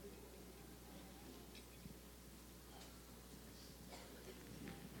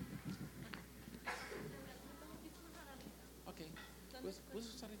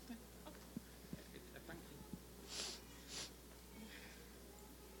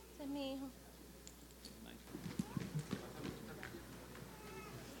mi hijo.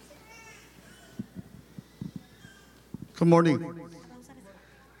 Good morning.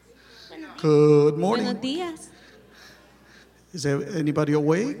 Good morning. Buenos días. Is there anybody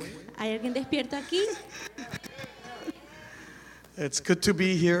awake? ¿Hay alguien despierto aquí? It's good to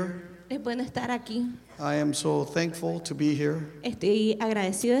be here. Es bueno estar aquí. I am so thankful to be here. Estoy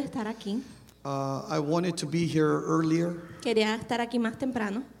agradecido de estar aquí. I wanted to be here earlier, Quería estar aquí más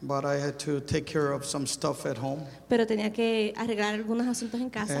temprano, but I had to take care of some stuff at home. pero tenía que arreglar algunos asuntos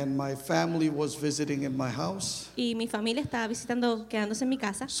en casa. And my family was visiting in my house. Y mi familia estaba visitando, quedándose en mi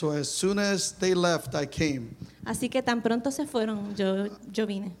casa. So as soon as they left, I came. Así que tan pronto se fueron, yo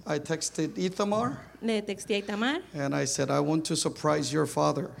vine. I texted Ithamar Le texté a Itamar and I said, I want to surprise your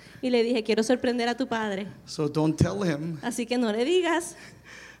father. y le dije, quiero sorprender a tu padre. So don't tell him. Así que no le digas.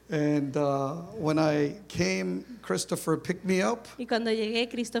 And when I came, Christopher picked me up. Y cuando llegué,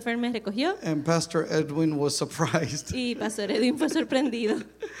 Christopher me recogió And Pastor Edwin was surprised. y Pastor Edwin fue sorprendido.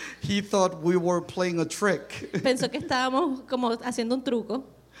 He thought we were playing a trick. Pensó que estábamos como haciendo un truco,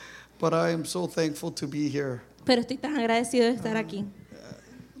 But I am so thankful to be here. pero estoy tan agradecido de estar aquí.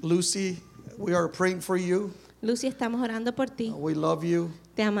 Lucy, we are praying for you. Lucy, estamos orando por ti. We love you.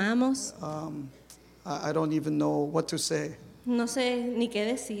 Te amamos. I don't even know what to say, No sé ni qué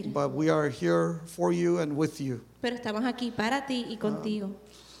decir, but we are here for you and with you. pero estamos aquí para ti y contigo.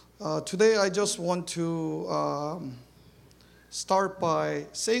 Today, I just want to start by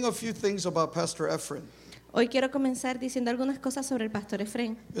saying a few things about Pastor Efren. Hoy quiero comenzar diciendo algunas cosas sobre el pastor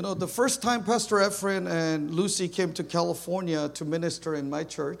Efren. You know, the first time Pastor Efren and Lucy came to California to minister in my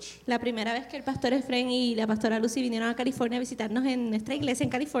church, La primera vez que el pastor Efren y la pastora Lucy vinieron a California a visitarnos en nuestra iglesia en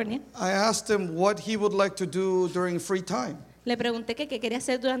California, I asked him what he would like to do during free time. le pregunté que qué quería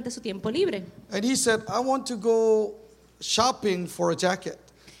hacer durante su tiempo libre. And he said, I want to go shopping for a jacket.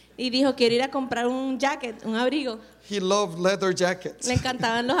 Y dijo, quiero ir a comprar un jacket, un abrigo. He loved leather jackets. Le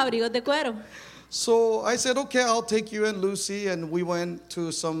encantaban los abrigos de cuero. So I said, okay, I'll take you and Lucy. And we went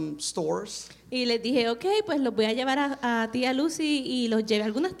to some stores. Y les dije, ok, pues los voy a llevar a ti, a Lucy, y los llevé a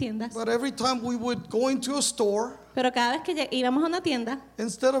algunas tiendas. But every time we would go into a store, Pero cada vez que íbamos a una tienda,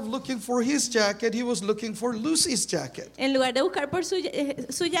 instead of looking for his jacket, he was looking for Lucy's jacket. en lugar de buscar por su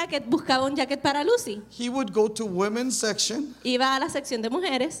jacket, buscaba un jacket para Lucy. He would go to women's section Iba a la sección de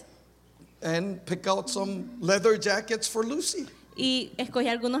mujeres and pick out some leather jackets for Lucy. y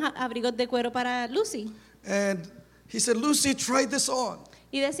escogía algunos abrigos de cuero para Lucy. And he said, Lucy, try this on.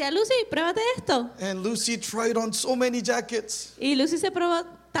 Y decía, Lucy, pruébate esto. And Lucy tried on so many jackets. Y Lucy se probó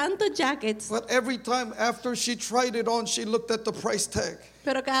tantos jackets. But every time after she tried it on, she looked at the price tag.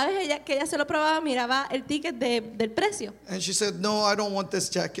 Pero cada vez que ella se lo probaba, miraba el ticket del precio. And she said, no, I don't want this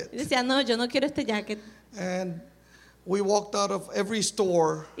jacket. Y decía, no, yo no quiero este jacket. And we walked out of every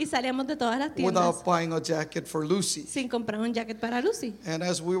store Y salíamos de todas las tiendas without buying a jacket for Lucy. sin comprar un jacket para Lucy. And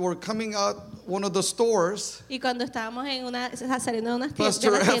as we were coming out one of the stores, Y cuando estábamos saliendo de unas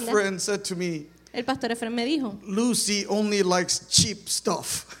Pastor tiendas, Efren said to me, el pastor Efren me dijo, Lucy only likes cheap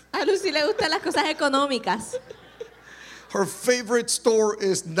stuff. a Lucy le gustan las cosas económicas. Her favorite store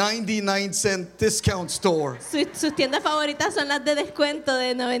is 99-cent discount store. Sus tiendas favoritas son las de descuento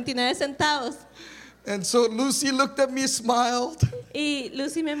de 99 centavos. And so Lucy looked at me, smiled, Y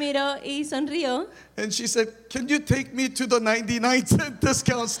Lucy me miró y sonrió and she said, can you take me to the 99-cent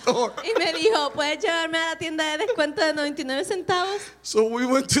discount store? y me dijo, ¿puedes llevarme a la tienda de descuento de 99 centavos? So we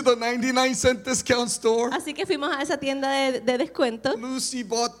went to the 99-cent discount store. Así que fuimos a esa tienda de descuento Lucy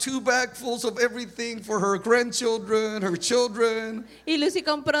bought 2 bagfuls of everything for her grandchildren, her children. y Lucy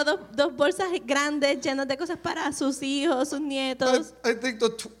compró dos bolsas grandes llenas de cosas para sus hijos, sus nietos. I think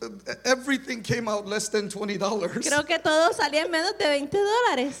everything came out less than $20. Creo que todo salía en menos de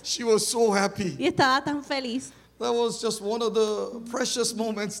 $20. She was so happy. Y estaba tan feliz. That was just one of the precious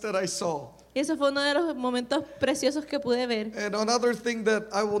moments that I saw. Y eso fue uno de los momentos preciosos que pude ver. And another thing that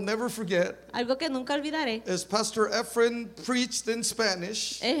I will never forget Algo que nunca olvidaré is Pastor Efren preached in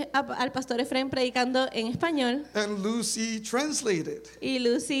Spanish es al pastor Efren predicando en español and Lucy translated. y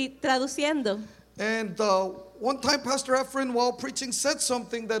Lucy traduciendo. And one time Pastor Efren, while preaching, said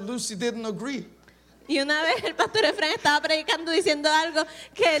something that Lucy didn't agree. Y una vez el pastor Efren estaba predicando diciendo algo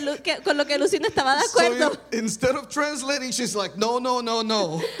con lo que Lucy no estaba de acuerdo. So instead of translating, she's like, no, no, no,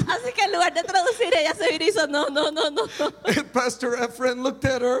 no. Así que en lugar de traducir, ella se viró y hizo no. And Pastor Efren looked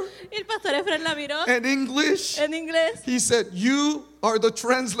at her Y el pastor Efren la miró in English. en inglés. He said, you are the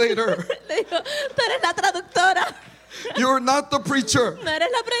translator. Le dijo, tú eres la traductora. You're not the preacher. No eres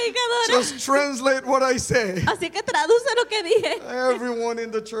la predicadora. Just translate what I say. Así que traduce lo que dije. Everyone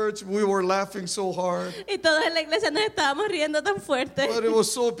in the church, we were laughing so hard. Y todos en la iglesia nos estábamos riendo tan fuerte. But it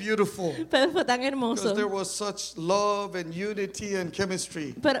was so beautiful. Pero fue tan Because hermoso. there was such love and unity and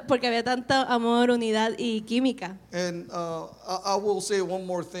chemistry. Pero, porque había tanto amor, unidad y química. And I will say one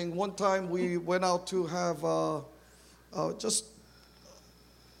more thing. One time we went out to have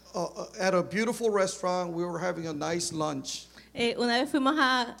at a beautiful restaurant. We were having a nice lunch. Una vez fuimos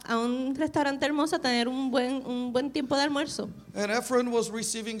a un restaurante hermoso a tener un buen tiempo de almuerzo. And Efren was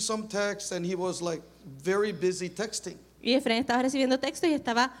receiving some text and he was like very busy texting. Y Efraín estaba recibiendo textos y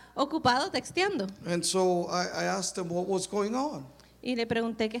estaba ocupado texteando. And so I asked him what was going on. Y le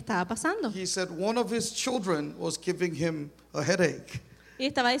pregunté qué estaba pasando. He said one of his children was giving him a headache. Y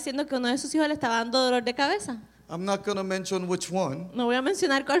estaba diciendo que uno de sus hijos le estaba dando dolor de cabeza. I'm not going to mention which one, No voy a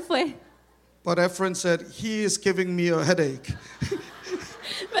mencionar cuál fue. but Efren said, he is giving me a headache.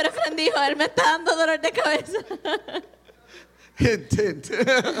 Pero Efraín dijo, él me está dando dolor de cabeza. Hint, hint.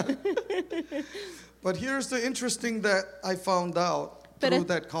 But here's the interesting that I found out through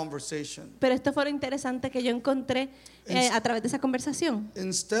that conversation. Pero esto fue lo interesante que yo encontré a través de esa conversación.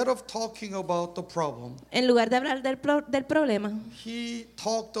 Instead of talking about the problem, En lugar de hablar del problema, he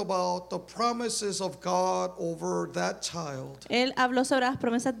talked about the promises of God over that child él habló sobre las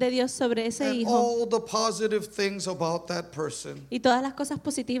promesas de Dios sobre ese and hijo all the positive things about that person y todas las cosas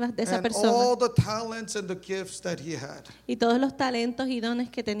positivas de esa and persona all the talents and the gifts that he had. y todos los talentos y dones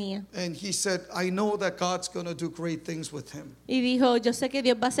que tenía. And he said, I know that God's going to do great things with him. Y dijo, yo sé que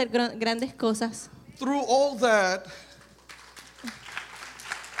Dios va a hacer grandes cosas. Through all that,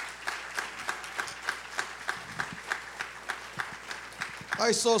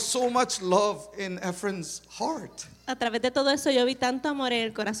 I saw so much love in Efren's heart A través de todo eso yo vi tanto amor en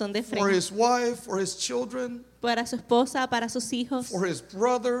el corazón de for Efraín. his wife, for his children, Para su esposa, para sus hijos, for his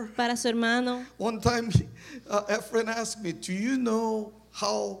brother. para su hermano. One time, Efren asked me, do you know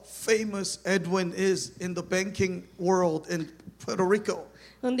how famous Edwin is in the banking world in Puerto Rico?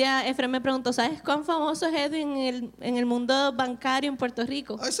 Un día Efraín me preguntó, ¿sabes cuán famoso es Edwin en el mundo bancario en Puerto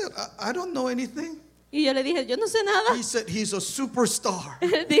Rico? I said, I don't know anything. Y yo le dije, yo no sé nada. He said, he's a superstar.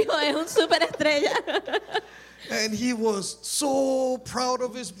 Él dijo, es un superestrella. And he was so proud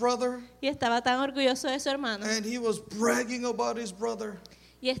of his brother. Y estaba tan orgulloso de su hermano. And he was bragging about his brother.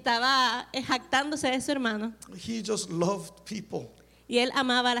 Y estaba jactándose de su hermano. He just loved people. Y él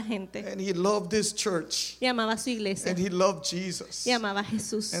amaba a la gente. And he loved his church. Y amaba a su iglesia. And he loved Jesus. Y amaba a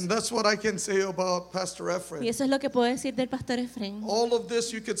Jesús. And that's what I can say about Pastor Y Efren. eso es lo que puedo decir del pastor Efraín. All of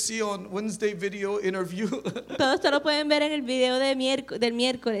this you could see on Wednesday video interview. Todo esto lo pueden ver en el video del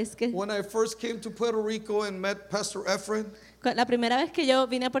miércoles. Que When I first came to Puerto Rico and met Pastor Efren, la primera vez que yo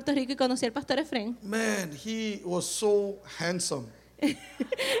vine a Puerto Rico y conocí al pastor Efraín, man, he was so handsome.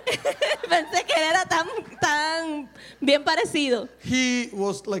 pensé que él era tan bien parecido. He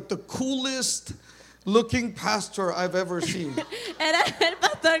was like the coolest looking pastor I've ever seen. Era el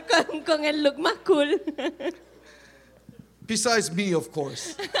pastor con el look más cool. Besides me, of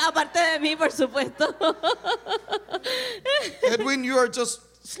course. Aparte de mí, por supuesto. Edwin, you are just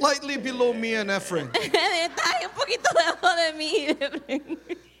slightly below me and Efren. Estás un poquito debajo de mí, Efraín.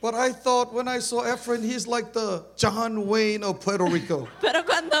 But I thought when I saw Efren, he's like the John Wayne of Puerto Rico. Pero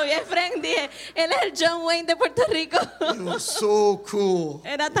cuando vi a Efraín dije, él es el John Wayne de Puerto Rico. He was so cool.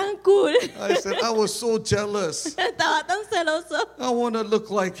 Era tan cool. I said, I was so jealous. Estaba tan celoso. I want to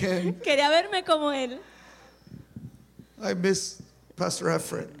look like him. Quería verme como él. I miss Pastor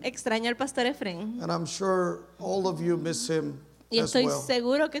Efren. Extraño al pastor Efraín. And I'm sure all of you miss him Y as estoy well.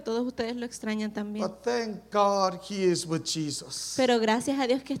 seguro que todos ustedes lo extrañan también. But thank God he is with Jesus. Pero gracias a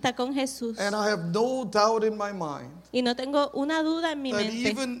Dios que está con Jesús. And I have no doubt in my mind Y no tengo una duda en mi that mente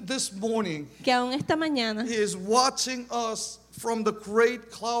even this morning que aún esta mañana he is watching us from the great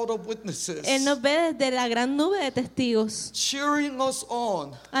cloud of witnesses, Él nos ve desde la gran nube de testigos, cheering us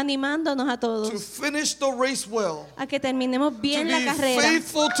on animándonos a to todos finish the race well, a que terminemos to bien la be carrera,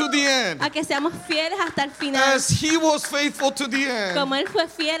 faithful to the end, a que seamos fieles hasta el final, as he was faithful to the como end, Él fue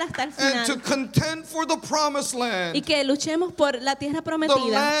fiel hasta el and to final, contend for the promised y land, que luchemos por la tierra the prometida,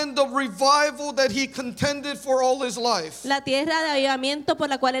 land of revival that he contended for all his life. la tierra de avivamiento por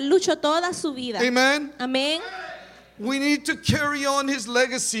la cual Él luchó toda su vida. Amen. Amén. We need to carry on his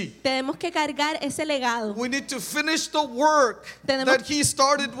legacy. Tenemos que cargar ese legado. We need to finish the work that he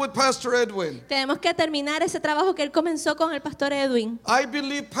started with Pastor Edwin. Tenemos que terminar ese trabajo que Él comenzó con el pastor Edwin. I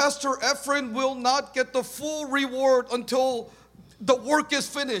believe Pastor Efren will not get the full reward until the work is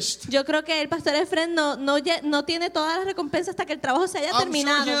finished. Yo creo que el pastor Efraín no tiene todas las recompensas hasta que el trabajo se haya I'm sure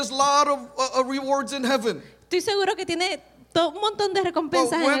terminado. he has a lot of rewards in heaven. estoy seguro que tiene un montón de But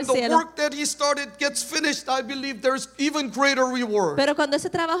recompensas en when el the cielo. work that he started gets finished, I believe there's even greater reward. Pero cuando ese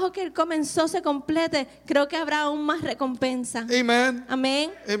trabajo que él comenzó se complete, creo que habrá aún más recompensa. Amen.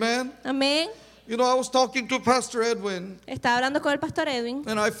 Amén. Amen. Amén. You know, I was talking to Pastor Edwin, Estaba hablando con el pastor Edwin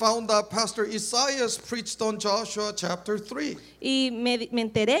and I found that Pastor Isaiah preached on Joshua chapter 3. y me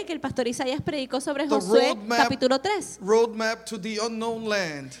enteré que el pastor Isaías predicó sobre The Josué roadmap- capítulo 3. Roadmap to the unknown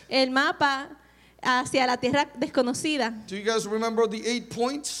land. El mapa hacia la tierra desconocida. Do you guys remember the 8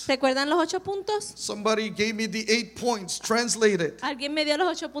 points? ¿Recuerdan los 8 puntos? Somebody gave me the 8 points translated. Alguien me dio los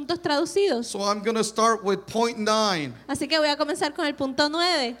 8 puntos traducidos. So I'm going to start with point 9. Así que voy a comenzar con el punto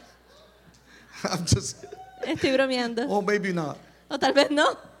 9. I'm just, Estoy bromeando. oh, maybe not. O tal vez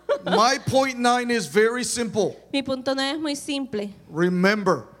no. My point 9 is very simple. Mi punto 9 es muy simple.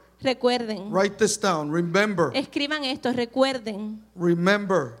 Remember. Recuerden. Write this down. Remember. Escriban esto. Recuerden.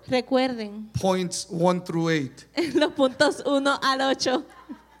 Remember. Recuerden. Points 1 through 8. Los puntos 1 al 8.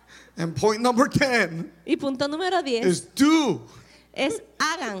 And point number 10 Y punto número 10 is do. es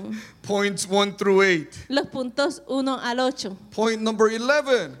hagan. Points 1 through 8. Los puntos 1 al 8. Point number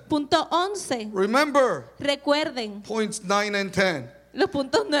 11. Punto 11. Remember. Recuerden. Points 9 and 10. Los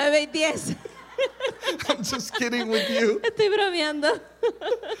puntos 9 y 10. I'm just kidding with you. Estoy bromeando.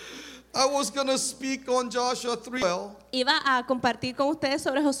 I was going to speak on Joshua 3 well, Iba a compartir con ustedes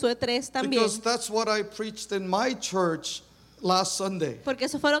sobre Josué 3 también. because that's what I preached in my church last Sunday. Porque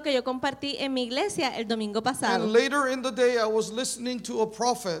eso fue lo que yo compartí en mi iglesia el domingo pasado. And later in the day, I was listening to a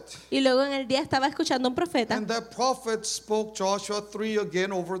prophet, Y luego en el día estaba escuchando a un profeta. and that prophet spoke Joshua 3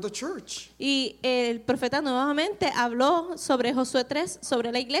 again over the church. Y el profeta nuevamente habló sobre Josué 3,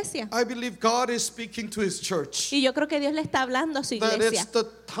 sobre la iglesia. I believe God is speaking to his church, Y yo creo que Dios le está hablando a su that iglesia. it's the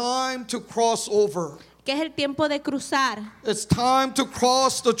time to cross over. Que es el tiempo de cruzar. It's time to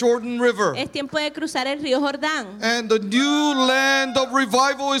cross the Jordan River. Es tiempo de cruzar el río Jordán. And the new land of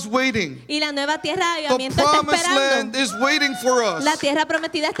revival is waiting. Y la nueva tierra de The avivamiento está promised land esperando. is waiting for us. La tierra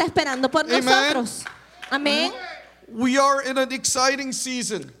prometida está esperando por Amen. nosotros. Amén. We are in an exciting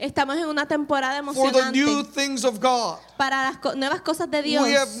season Estamos en una temporada for the new emocionante things of God. para las nuevas cosas de Dios.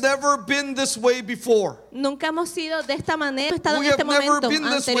 We have never been this way before. Nunca hemos sido de esta manera, hemos estado We en este have never momento been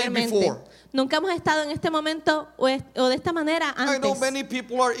this way anteriormente. before. Nunca hemos estado en este momento o de esta manera I know antes. many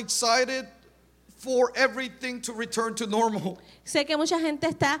people are excited for everything to return to normal. Sé que mucha gente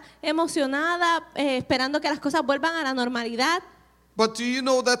está emocionada, esperando que las cosas vuelvan a la normalidad. But do you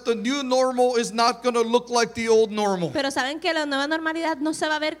know that the new normal is not going to look like the old normal? Pero saben que la nueva normalidad no se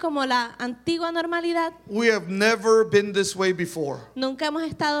va a ver como la antigua normalidad. We have never been this way before. Nunca hemos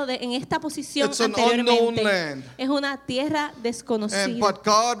estado en esta posición It's an unknown anteriormente. land. Es una tierra desconocida. But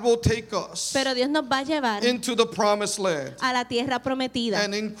God will take us Pero Dios nos va a llevar into the promised land. a la tierra prometida.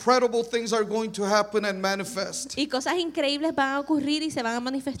 And incredible things are going to happen and manifest. Y cosas increíbles van a ocurrir y se van a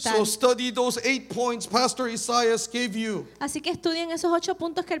manifestar. So study those 8 points Pastor Isaiah gave you Así que estudien esos 8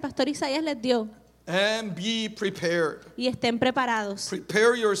 puntos que el pastor Isaías les dio and be prepared. y estén preparados.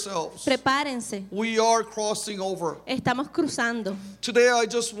 Prepare yourselves. Prepárense. We are crossing over. Estamos cruzando. Today I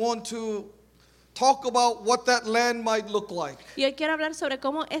just want to talk about what that land might look like. Y hoy quiero hablar sobre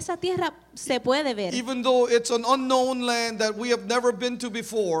cómo esa tierra se puede ver. Even though it's an unknown land that we have never been to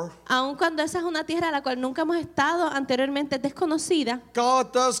before, Aun cuando esa es una tierra a la cual nunca hemos estado anteriormente, desconocida,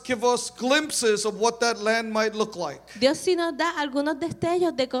 God does give us glimpses of what that land might look like. Dios sí nos da algunos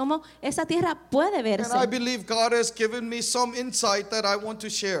destellos de cómo esa tierra puede verse. And I believe God has given me some insight that I want to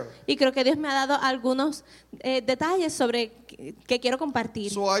share. Y creo que Dios me ha dado algunos detalles sobre que quiero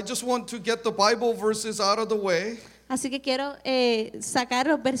compartir. So I just want to get the Bible verses out of the way. Así que quiero sacar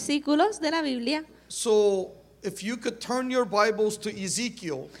los versículos de la Biblia. So if you could turn your Bibles to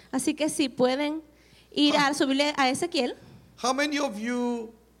Ezekiel. Así que si pueden ir a su Biblia a Ezequiel. How many of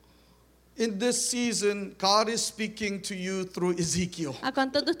you in this season God is speaking to you through Ezekiel? ¿A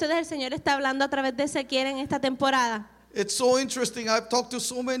cuántos de ustedes el Señor está hablando a través de Ezequiel en esta temporada? It's so interesting. I've talked to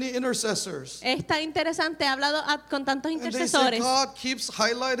so many intercessors. Es tan interesante, he hablado con tantos And they say intercesores God keeps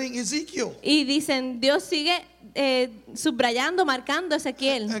highlighting Ezekiel. y dicen, Dios sigue subrayando, marcando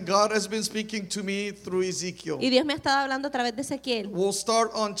Ezequiel. And God has been speaking to me through Ezekiel. Y Dios me ha estado hablando a través de Ezequiel. We'll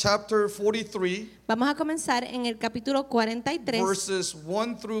start on chapter 43, Vamos a comenzar en el capítulo 43, verses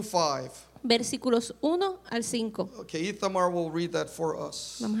 1 through 5. versículos 1 al 5. Okay, Ithamar will read that for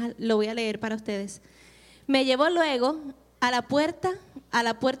us. Lo voy a leer para ustedes. Me llevó luego a la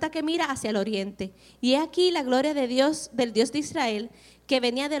puerta que mira hacia el oriente. Y he aquí la gloria de Dios, del Dios de Israel, que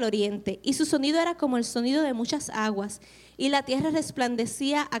venía del oriente, y su sonido era como el sonido de muchas aguas, y la tierra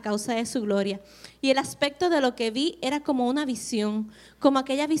resplandecía a causa de su gloria. Y el aspecto de lo que vi era como una visión, como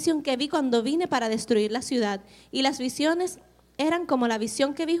aquella visión que vi cuando vine para destruir la ciudad. Y las visiones eran como la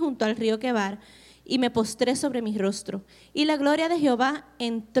visión que vi junto al río Quebar, y me postré sobre mi rostro. Y la gloria de Jehová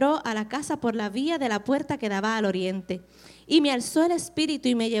entró a la casa por la vía de la puerta que daba al oriente. Y me alzó el espíritu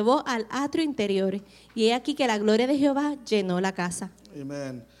y me llevó al atrio interior. Y he aquí que la gloria de Jehová llenó la casa.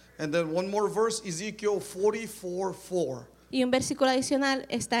 Amen. And then one more verse, Ezekiel 44:4. Y un versículo adicional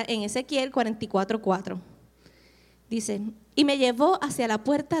está en Ezequiel 44:4. Dice, y me llevó hacia la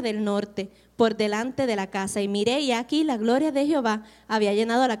puerta del norte, por delante de la casa, y miré, y aquí la gloria de Jehová había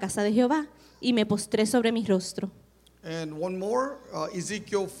llenado la casa de Jehová, y me postré sobre mi rostro. And one more,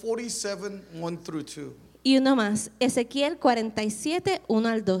 Ezekiel 47:1-2. Y uno más, Ezequiel 47, 1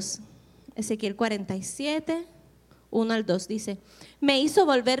 al 2. Ezequiel 47, 1 al 2 dice, me hizo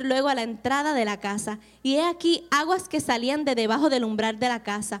volver luego a la entrada de la casa, y he aquí aguas que salían de debajo del umbral de la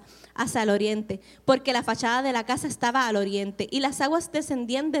casa hacia el oriente, porque la fachada de la casa estaba al oriente, y las aguas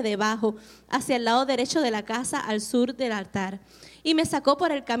descendían de debajo hacia el lado derecho de la casa al sur del altar. Y me sacó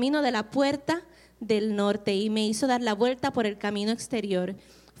por el camino de la puerta del norte, y me hizo dar la vuelta por el camino exterior,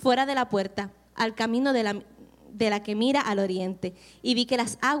 fuera de la puerta, al camino de la que mira al oriente, y vi que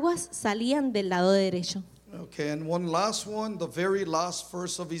las aguas salían del lado derecho. Okay, and one last one, the very last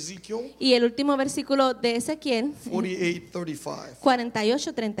verse of Ezekiel, Y el último versículo de Ezequiel 48:35.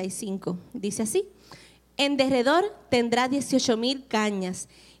 48:35 dice así: en derredor tendrá 18,000 cañas,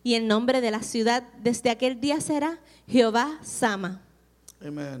 y el nombre de la ciudad desde aquel día será Jehová Sama.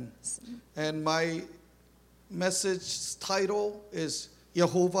 Amen. And my message title is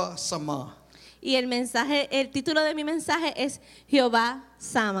Jehovah Sama. Y el título de mi mensaje es Jehová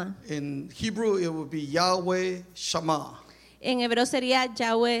Sama. In Hebrew, it would be Yahweh Shammah. En hebreo sería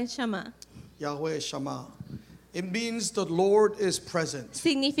Yahweh Shammah. Yahweh Shammah. It means the Lord is present.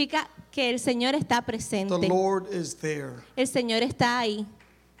 Significa que el Señor está presente. The Lord is there. El Señor está ahí.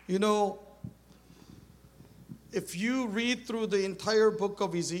 You know, if you read through the entire book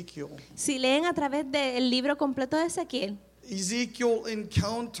of Ezekiel, Si leen a través del libro completo de Ezequiel, Ezekiel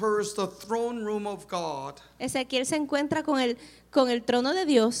encounters the throne room of God. Ezequiel se encuentra con el trono de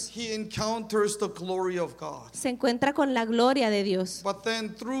Dios, He encounters the glory of God. se encuentra con la gloria de Dios. But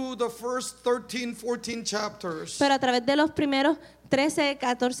then through the first 13, 14 chapters, Pero a través de los primeros 13,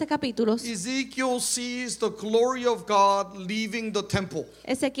 14 capítulos, Ezekiel sees the glory of God leaving the temple.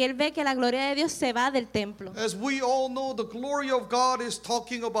 Ezequiel ve que la gloria de Dios se va del templo. As we all know, the glory of God is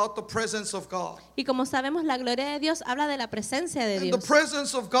talking about the presence of God. Y como sabemos, la gloria de Dios habla de la presencia de And the Dios.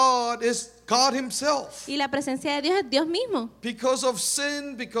 presence of God is God Himself. Y la presencia de Dios es Dios mismo. Because of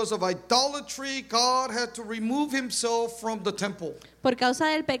sin, because of idolatry, God had to remove Himself from the temple. Por causa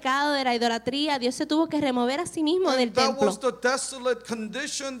del pecado, de la idolatría, Dios se tuvo que remover a sí mismo del And that templo. was the desolate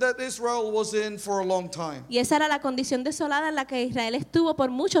condition that Israel was in for a long time. Y esa era la condición desolada en la que Israel estuvo por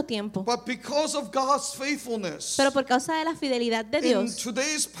mucho tiempo. But because of God's faithfulness, Pero por causa de la fidelidad de in Dios,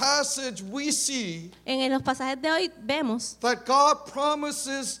 today's passage we see en los pasajes de hoy vemos that God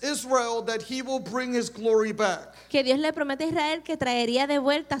promises Israel that He will bring His glory back. que Dios le promete a Israel que traería de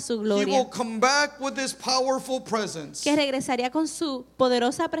vuelta su He will gloria, come back with His powerful presence. que regresaría con su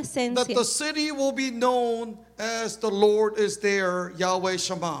poderosa That presencia, the city will be known as the Lord is there, Yahweh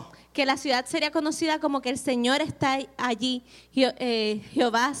Shammah. que la ciudad sería conocida como que el Señor está allí,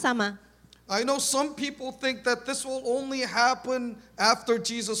 Jehová Sama. I know some people think that this will only happen after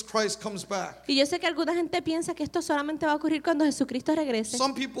Jesus Christ comes back. Y yo sé que alguna gente piensa que esto solamente va a ocurrir cuando Jesucristo regrese.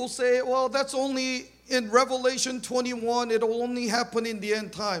 Some people say, well, that's only in Revelation 21. It'll only happen in the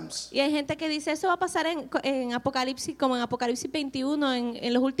end times. Y hay gente que dice, eso va a pasar en Apocalipsis, como en Apocalipsis 21,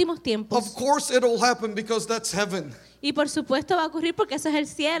 en los últimos tiempos. Of course it'll happen because that's heaven. Y por supuesto va a ocurrir porque eso es el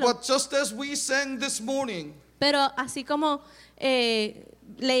cielo. But just as we sang this morning, Pero así como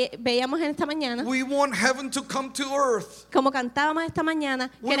veíamos en esta mañana, we want heaven to come to earth. como cantábamos esta mañana,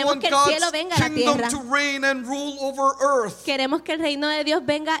 We queremos want que el God's cielo venga a la kingdom tierra. to reign and rule over earth. Queremos que el reino de Dios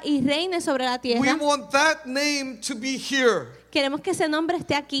venga y reine sobre la We tierra. want that name to be here. Queremos que ese nombre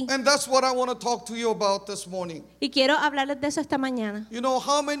esté aquí. And that's what I want to talk to you about this morning. Y quiero hablarles de eso esta mañana. You know,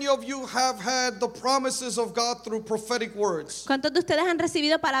 how many of you have had the promises of God through prophetic words? ¿Cuántos de ustedes han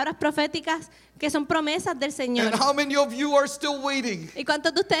recibido palabras proféticas que son promesas del Señor? And how many of you are still waiting? ¿Y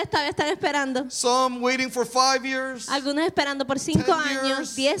cuántos de ustedes todavía están esperando? Some waiting for 5 years, Algunos esperando por 5 10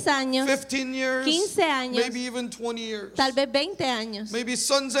 años, years, 10 años, 15 years, 15 años, maybe even 20 years. tal vez 20 años. Maybe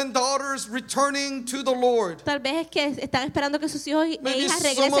sons and daughters returning to the Lord. Tal vez es que están esperando que sus hijos e Maybe hijas some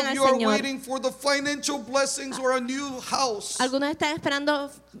regresen of al you are Señor. waiting for the financial blessings or a new house. Algunos están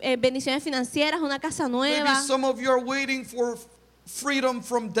esperando bendiciones financieras, una casa Maybe nueva. some of you are waiting for freedom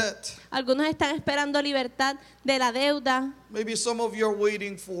from debt. Algunos están esperando libertad de la deuda. Maybe some of you are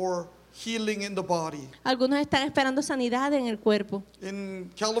waiting for healing in the body. Algunos están esperando sanidad en el cuerpo. In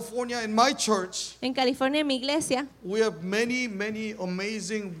California, in my church, En California, en mi iglesia, we have many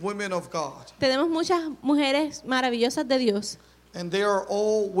amazing women of God. tenemos muchas mujeres maravillosas de Dios And they are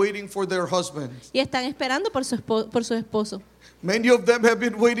all waiting for their husbands. y están esperando por su esposo. Many of them have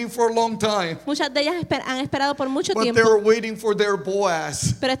been waiting for a long time, Muchas de ellas han esperado por mucho but tiempo, they're waiting for their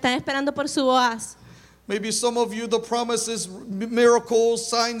Boaz. pero están esperando por su Boaz. Maybe some of you, the promises, miracles,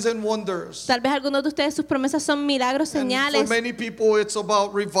 signs, and wonders. Tal vez algunos de ustedes sus promesas son milagros, And for señales, many people, it's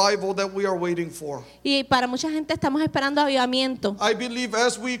about revival that we are waiting for. y para mucha gente estamos esperando avivamiento. I believe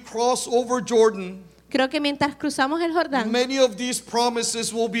as we cross over Jordan, Creo que mientras cruzamos el Jordán, many of these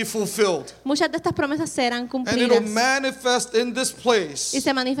promises will be fulfilled. muchas de estas promesas serán And it'll cumplidas manifest in this place. y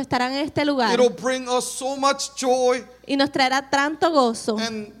se manifestarán en este lugar It'll bring us so much joy, y nos traerá tanto gozo.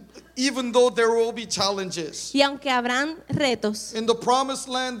 and even though there will be challenges. Y aunque habrán retos, In the promised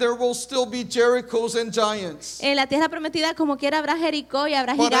land, there will still be Jerichos and giants. en la tierra prometida como quiera habrá Jericó y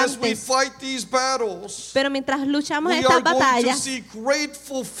habrá But as we gigantes. fight these battles, Pero mientras luchamos we estas are going to batallas, see great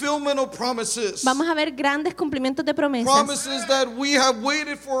fulfillment of promises. vamos a ver grandes cumplimientos de promesas. Promises that we have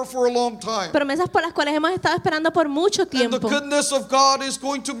waited for a long time. Promesas por las cuales hemos estado esperando por mucho And the tiempo. goodness of God is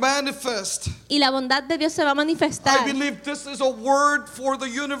going to manifest. Y la bondad de Dios se va a manifestar. I believe this is a word for the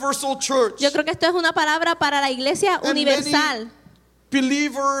universal church. Yo creo que esto es una palabra para la iglesia And universal.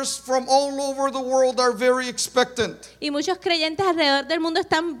 Believers from all over the world are very expectant. Y muchos creyentes alrededor del mundo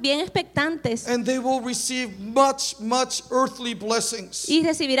están bien expectantes. And they will receive much earthly blessings Y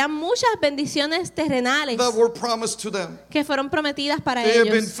recibirán muchas bendiciones terrenales that were promised to them. que fueron prometidas para They have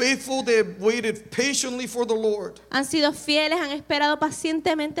been ellos. faithful, they have waited patiently for the Lord. Han sido fieles, han esperado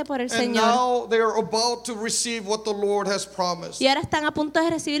pacientemente por el And Señor. now they are about to receive what the Lord has promised. Y ahora están a punto de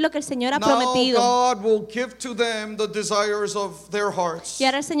recibir lo que el Señor ha Now prometido. God will give to them the desires of their hearts. Y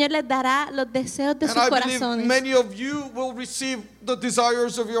ahora el Señor les dará los deseos de And sus I believe corazones. many of you will receive the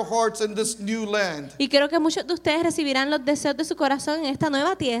desires of your hearts in this new land. Y creo que muchos de ustedes recibirán los deseos de su corazón en esta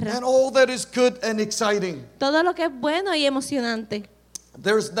nueva tierra. And all that is good and exciting. Todo lo que es bueno y emocionante.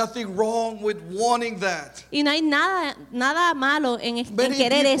 There's nothing wrong with wanting that. Y no hay nada malo en Many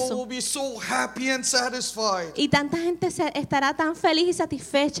querer people eso. will be so happy and satisfied. Y tanta gente estará tan feliz y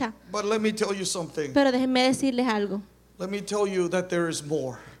satisfecha. But let me tell you something. Pero déjenme decirles algo. Let me tell you that there is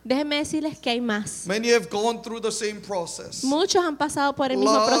more. Déjenme decirles que hay más. Many have gone through the same process. Muchos han pasado por A el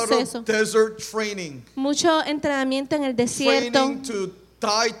mismo lot proceso. of desert training. Mucho entrenamiento en el desierto. Training to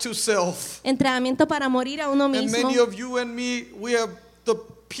die to self. Entrenamiento para morir a uno And mismo. many of you and me, we have the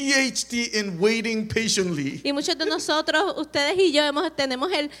PhD in waiting patiently. Y muchos de nosotros, ustedes y yo,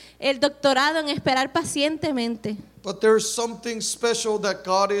 tenemos el doctorado en esperar pacientemente. But there's something special that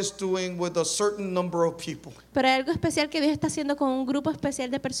God is doing with a certain number of people. Pero hay algo especial que Dios está haciendo con un grupo especial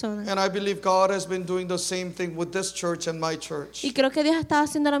de personas. And I believe God has been doing the same thing with this church and my church. Y creo que Dios ha estado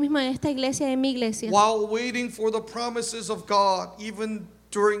haciendo lo mismo en esta iglesia y en mi iglesia. While waiting for the promises of God, even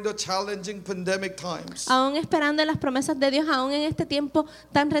during the challenging pandemic times, Aún esperando en las promesas de Dios, aún en este tiempo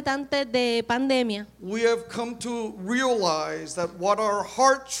tan retante de pandemia. we have come to realize that what our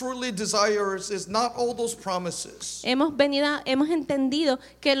heart truly desires is not all those promises. Hemos entendido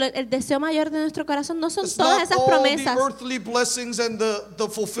que el deseo mayor de nuestro corazón no son It's todas not esas all the promesas, earthly blessings and the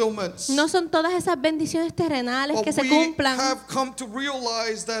fulfillments. no son todas esas bendiciones terrenales But que se we cumplan. have come to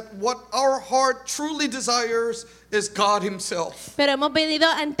realize that what our heart truly desires is God Himself. Pero hemos venido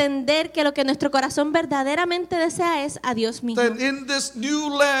a entender que lo que nuestro corazón verdaderamente desea es a Dios mismo. That in this new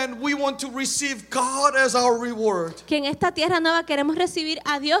land we want to receive God as our reward. Que en esta tierra nueva queremos recibir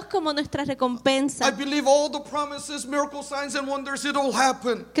a Dios como nuestra I recompensa. believe all the promises, miracles, signs, and wonders, it'll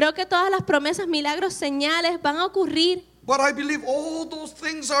happen. Creo que todas las promesas, milagros, señales van a ocurrir. But I believe all those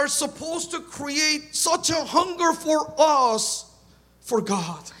things are supposed to create such a hunger for us, for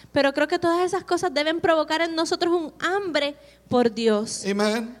God. Pero creo que todas esas cosas deben provocar en nosotros un hambre por Dios.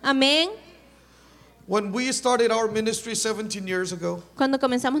 Amen. Amén. When we started our ministry 17 years ago, Cuando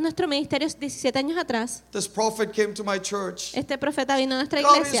comenzamos nuestro ministerio 17 años atrás, this prophet came to my church. este profeta vino a nuestra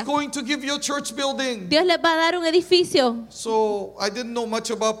God is iglesia. going to give you a church building. Dios les va a dar un edificio. So I didn't know much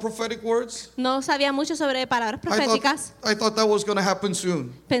about prophetic words. No sabía mucho sobre palabras I proféticas. thought that was going to happen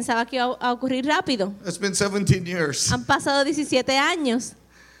soon. Pensaba que iba a ocurrir rápido. It's been 17 years. Han pasado 17 años.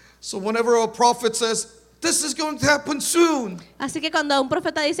 So whenever a prophet says, this is going to happen soon, Así que cuando un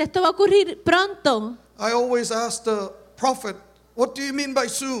profeta dice esto va a ocurrir pronto, I always ask the prophet, what do you mean by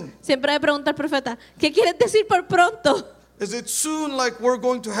soon? siempre le pregunto al profeta, ¿qué quieres decir por pronto? Is it soon like we're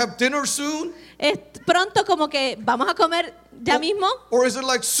going to have dinner soon? ¿Es pronto como que vamos a comer ya mismo? Or is it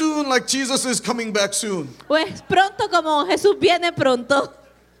like soon like Jesus is coming back soon? ¿O es pronto como Jesús viene pronto?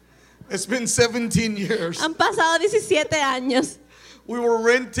 It's been 17 years. Han pasado 17 años. We were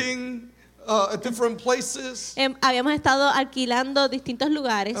renting at different places. Habíamos estado alquilando distintos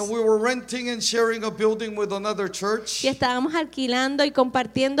lugares And we were renting and sharing a building with another church. y estábamos alquilando y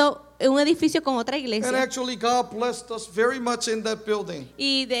compartiendo un edificio con otra And iglesia. actually God blessed us very much in that building.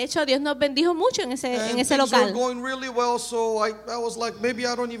 Y de hecho Dios nos bendijo mucho en And ese things were local. going really well, so I was like, maybe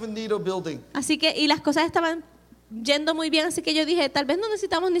I don't even need a building. Así que, y las cosas estaban yendo muy bien, así que yo dije, tal vez no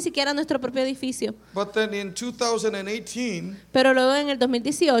necesitamos ni siquiera nuestro propio edificio. But then in 2018, Pero luego en el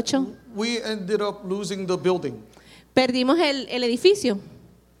 2018 we ended up losing the building. perdimos el edificio.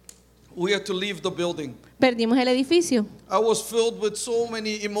 We had to leave the building. Perdimos el edificio. I was filled with so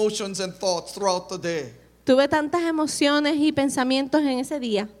many emotions and thoughts throughout the day. Tuve tantas emociones y pensamientos en ese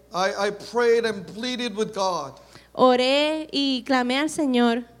día. I prayed and pleaded with God. Oré y clamé al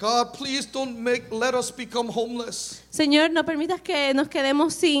Señor. God, please don't let us become homeless. Señor, no permitas que nos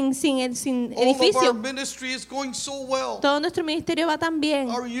quedemos sin All of our edificio. ministry is going so well. Todo nuestro ministerio va tan bien.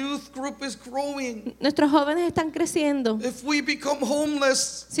 Our youth group is growing. Nuestros jóvenes están creciendo. If we become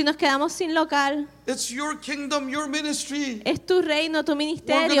homeless, Si nos quedamos sin local, it's your kingdom, your ministry. es tu reino, tu We're going to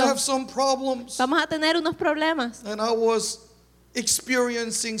ministerio. have some problems. Vamos a tener unos problemas. And I was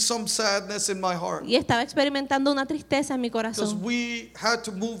experiencing some sadness in my heart. Y estaba experimentando una tristeza en mi Because corazón. we had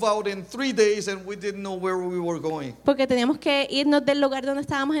to move out in 3 days and we didn't know where we were going. Porque teníamos que irnos del lugar donde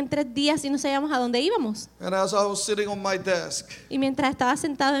estábamos en 3 días y no sabíamos a dónde íbamos. And as I was sitting on my desk, Y mientras estaba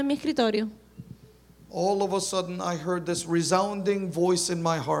sentado en mi escritorio, all of a sudden I heard this resounding voice in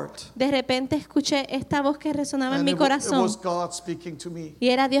my heart. de repente escuché esta voz que resonaba en And mi it was corazón. God speaking to me. Y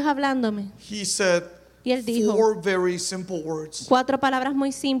era Dios hablándome. He said Y Él dijo 4 very simple words. 4 palabras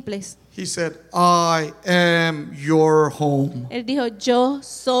muy simples. He said, I am your home. Él dijo, yo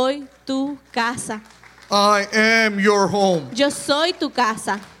soy tu casa. I am your home. Yo soy tu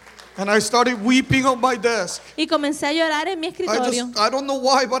casa. And I started weeping on my desk. Y comencé a llorar en mi escritorio. I don't know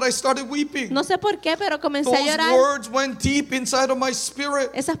why, but I started weeping. No sé por qué, pero comencé a Those llorar. words went deep inside of my spirit.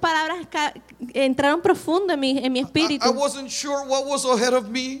 Esas palabras entraron profundo en mi I espíritu. wasn't sure what was ahead of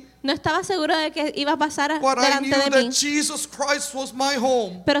me, No estaba seguro de que iba a pasar but I delante knew de that mí. Jesus Christ was my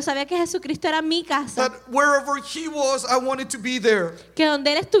home. Pero sabía que Jesucristo era mi casa. That wherever He was, I wanted to be there. Que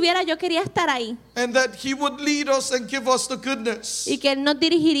donde Él estuviera yo quería estar ahí. And that He would lead us and give us the goodness. Y que Él nos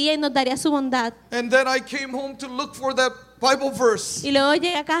dirigiría y nos daría su bondad. And then I came home to look for that Bible verse. Y luego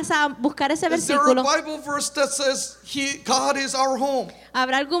llegué a casa a buscar ese Is there a versículo. Bible verse that says God is our home?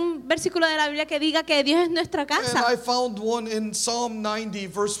 ¿Habrá algún versículo de la Biblia que diga que Dios es nuestra And casa? I found one in Psalm 90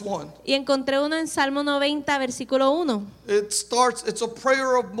 verse 1. Y encontré uno en Salmo 90, versículo 1. It's a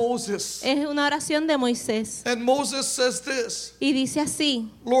prayer of Moses. Es una oración de Moisés. And Moses says this, Y dice así,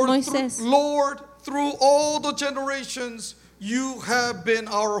 Lord, Moisés, through all the generations, you have been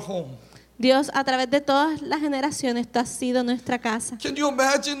our home. Dios, a través de todas las generaciones, tú has sido nuestra casa. Can you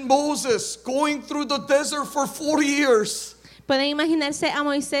imagine Moses going through the desert for 40 years? Pueden imaginarse a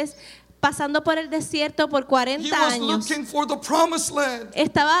Moisés pasando por el desierto por He 40 was años. looking for the promised land.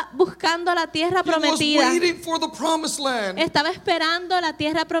 Estaba buscando la tierra He was prometida. waiting for the promised land. Estaba esperando la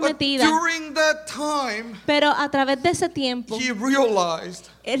tierra But prometida. during that time, Pero a través de ese tiempo, he realized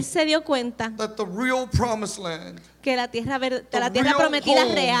él se dio cuenta that the real promised land que la tierra real prometida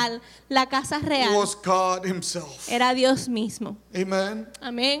home real, la casa real, was God himself. era Dios mismo. Amen.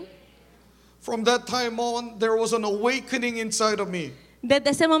 Amén. From that time on, there was an awakening inside of me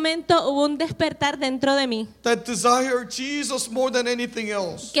Desde ese momento hubo un despertar dentro de mí, that desired Jesus more than anything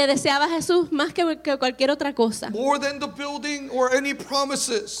else, que deseaba a Jesús más que cualquier otra cosa, more than the building or any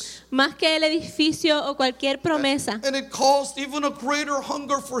promises. más que el edificio o cualquier promesa. And it caused even a greater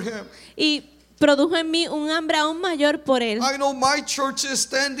hunger for him. Y produjo en mí un hambre aún mayor por Él. I know my church is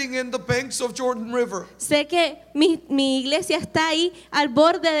standing in the banks of Jordan River. Sé que mi iglesia está ahí al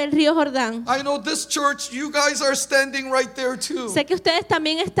borde del río Jordán. I know this church, you guys are standing right there too. Sé que ustedes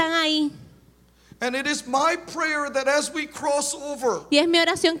también están ahí. And it is my prayer that as we cross over, Y es mi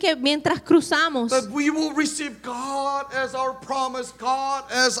oración que mientras cruzamos, that we will receive God as our promise, God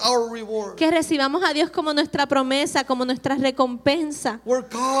as our reward. que recibamos a Dios como nuestra promesa, como nuestra recompensa, Where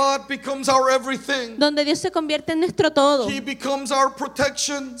God becomes our everything. donde Dios se convierte en nuestro todo, He becomes our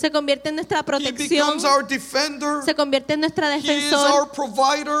protection. se convierte en nuestra He protección, becomes our defender. se convierte en nuestra He is defensor, our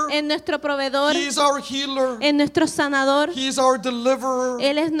provider. en nuestro proveedor, He is our healer. en nuestro sanador. He is our deliverer.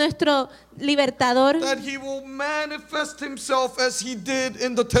 Él es nuestro libertador, That He will manifest Himself as He did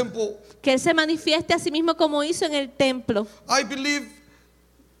in the temple. que Él se manifieste a sí mismo como hizo en el templo. I believe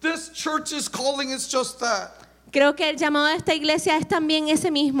this church's calling is just that. Creo que el llamado de esta iglesia es también ese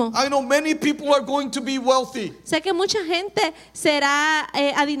mismo. I know many people are going to be wealthy. Sé que mucha gente será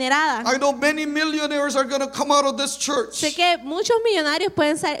adinerada. I know many millionaires are going to come out of this church. Sé que muchos millonarios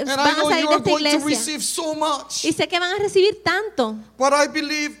van And I a know salir you de are esta going to iglesia. receive so much. Y sé que van a recibir tanto. But I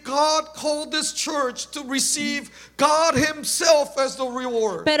believe God called this church to receive God Himself as the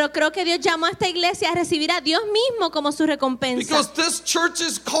reward. Pero creo que Dios llamó a esta iglesia a recibir a Dios mismo como su recompensa. Because this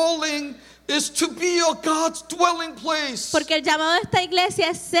church's calling is to be a God's dwelling place. Porque el llamado de esta iglesia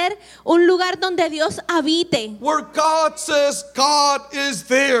es ser un lugar donde Dios habite. Where God says God is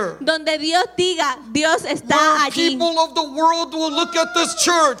there. Donde Dios diga, Dios está Where allí. people of the world will look at this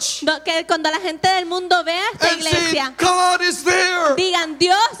church Que cuando la gente del mundo vea esta and say iglesia, God is there. digan,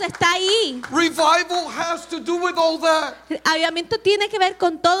 Dios está ahí. Revival has to do with all that. Avivamiento tiene que ver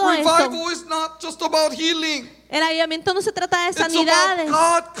con todo eso. Revival is not just about healing. El avivamiento no se trata de It's about sanidades.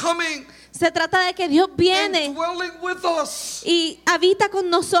 God coming Se trata de que Dios and viene dwelling with us. y habita con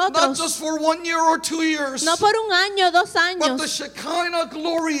Not nosotros. just for 1 year or 2 years. No por un año, 2 But the años. Shekinah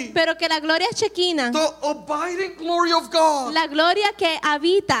glory. Pero que la gloria chequina, The abiding glory of God. la gloria que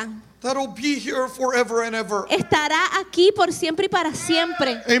habita, That'll be here forever and ever. estará aquí por siempre y para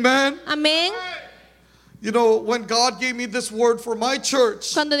siempre. Amen. Amén. You know, when God gave me this word for my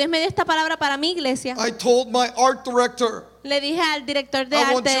church, Cuando Dios me dio esta palabra para mi iglesia, I told my art director, le dije al director de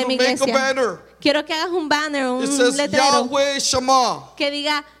I want arte you de to mi make a iglesia, banner. quiero que hagas un banner, un It says letrero Yahweh Shammah. que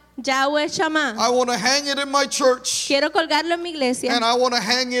diga Yahweh Shammah. I want to hang it in my church. Quiero colgarlo en mi iglesia And I want to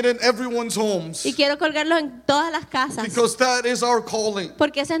hang it in everyone's homes. y quiero colgarlo en todas las casas, Because that is our calling.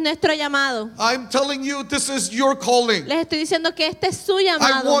 porque ese es nuestro llamado. I'm telling you, this is your calling. Les estoy diciendo que este es su I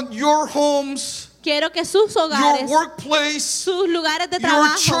llamado. want your homes, Quiero que sus your hogares, workplace, sus lugares de your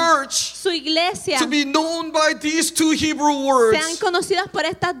trabajo, church su iglesia to be known by these two Hebrew sean words. conocidas por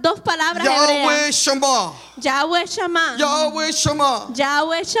estas dos palabras Yahweh hebreas. Shammah. Yahweh Shammah. Yahweh Shammah.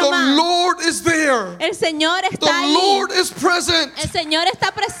 Yahweh The Shammah. Lord is there. El Señor The está ahí. Lord is present. El Señor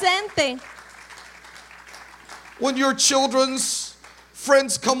está presente. When your children's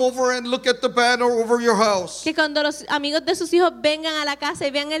friends come over and look at the banner over your house, Que cuando los amigos de sus hijos vengan a la casa y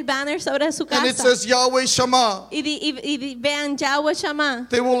vean el banner sobre su and it casa says Yahweh Shammah, y vean Yahweh Shammah,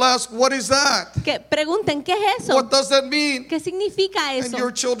 they will ask, what is that? que pregunten, ¿qué es eso? What does that mean? ¿Qué significa And eso?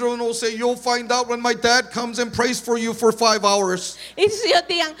 your children will say, you'll find out when my dad comes and prays for you for 5 hours. Y sus hijos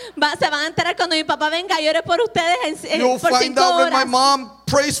digan, se van a enterar cuando mi papá venga y ore por ustedes You'll por find 5 out when my horas. mom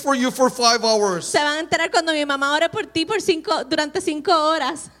prays for you for 5 hours. Se van a enterar cuando mi mamá ore por ti durante 5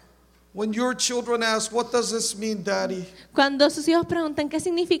 horas. When your children ask, what does this mean, Daddy? Cuando sus hijos preguntan, ¿qué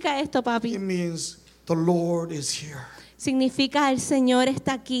significa esto, It papi? means the Lord is here. Significa el Señor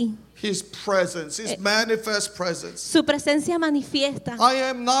está aquí. His presence, His manifest presence. Su presencia manifiesta. I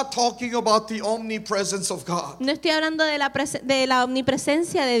am not talking about the omnipresence of God. No estoy hablando de la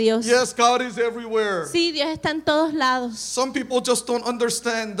omnipresencia de Dios. Yes, God is everywhere. Sí, Dios está en todos lados. Some people just don't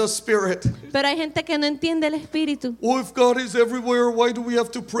understand the Spirit. Pero hay gente que no entiende el Espíritu. Oh, if God is everywhere, why do we have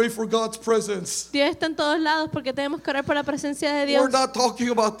to pray for God's presence? Dios está en todos lados porque tenemos que orar por la presencia de We're Dios. not talking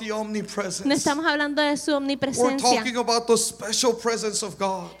about the No omnipresence. estamos hablando de su We're omnipresencia. talking about the special presence of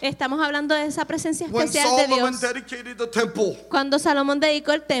God. Estamos hablando de esa presencia When especial de Solomon Dios. dedicated the temple, Cuando Salomón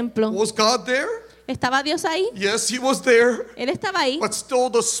dedicó el templo, was God there? ¿estaba Dios ahí? Yes, He was there. Él estaba ahí. But still,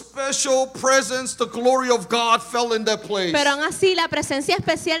 the special presence, the glory of God fell in that place. Pero aún así la presencia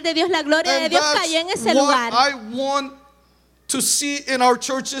especial de Dios, la gloria de And Dios that's cayó en ese what lugar. I want to see in our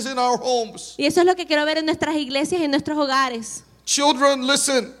churches, in our homes. Y eso es lo que quiero ver en nuestras iglesias y en nuestros hogares. Children,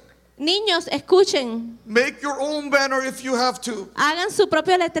 listen. Niños, escuchen. Make your own banner if you have to. Hagan su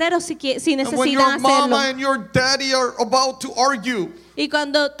propio letrero si And when your necesitan mama hacerlo. and your daddy are about to argue, Y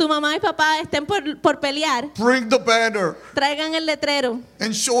cuando tu mamá y papá estén por pelear, bring the banner traigan el letrero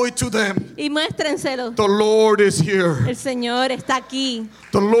and show it to them. y muéstrenselo. The Lord is here. El Señor está aquí.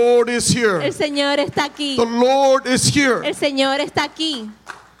 The Lord is here. El Señor está aquí. The Lord is here. El Señor está aquí.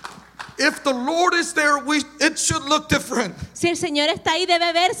 If the Lord is there, it should look different. Si el Señor está ahí,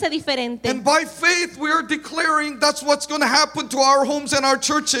 debe verse diferente. And by faith, we are declaring that's what's going to happen to our homes and our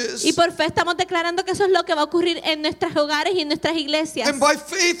churches. Y por fe estamos declarando que eso es lo que va a ocurrir en nuestros hogares y en nuestras iglesias. And by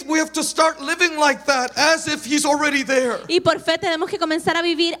faith, we have to start living like that, as if He's already there. Y por fe tenemos que comenzar a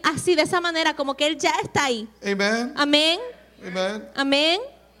vivir así, de esa manera, como que Él ya está ahí. Amen. Amén. Amen. Amén.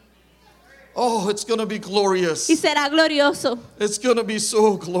 Oh, it's going to be glorious. Y será glorioso. It's going to be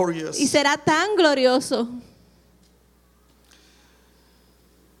so glorious. Y será tan glorioso.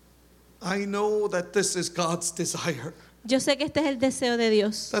 I know that this is God's desire. Yo sé que este es el deseo de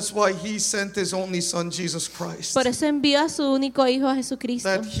Dios. That's why He sent His only Son, Jesus Christ, Por eso envió a su único Hijo, a Jesucristo,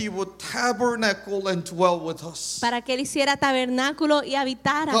 that He would tabernacle and dwell with us. para que Él hiciera tabernáculo y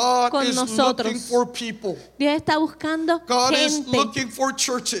habitara God con is nosotros. looking for people. Dios está buscando God is gente. looking for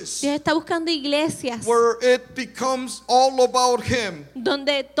churches Dios está buscando iglesias where it becomes all about Him.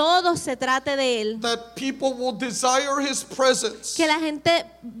 donde todo se trate de Él. That people will desire His presence. Que la gente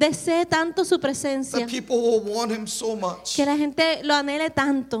desee tanto su presencia. That people will want Him so much. Que la gente lo anhele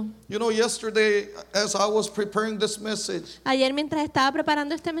tanto. You know, yesterday, as I was preparing this message, Ayer mientras estaba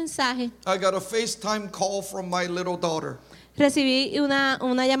preparando este mensaje, I got a FaceTime call from my little daughter. recibí una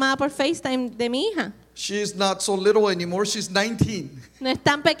llamada por FaceTime de mi hija. She's not so little anymore. She's 19. No es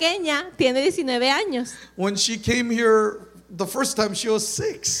tan pequeña, tiene 19 años. When she came here the first time, she was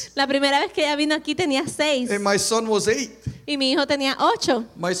 6. La primera vez que ella vino aquí tenía 6 And my son was 8. y mi hijo tenía 8.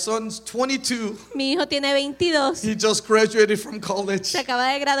 My son's 22. Mi hijo tiene 22. He just graduated from college. Se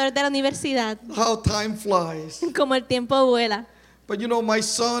acaba de graduar de la universidad. How time flies. Como el tiempo vuela. But you know, my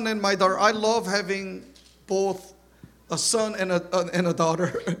son and my daughter, I love having both a son and a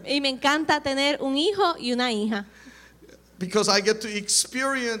daughter. Y me encanta tener un hijo y una hija. Because I get to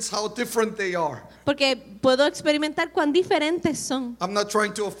experience how different they are. Porque puedo experimentar cuán diferentes son. I'm not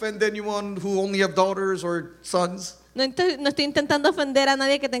trying to offend anyone who only have daughters or sons. No estoy intentando ofender a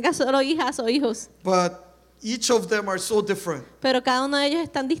nadie que tenga solo hijas o hijos. But each of them are so different. Pero cada uno de ellos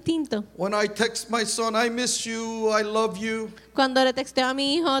es tan distinto. When I text my son, I miss you, I love you, Cuando le texteo a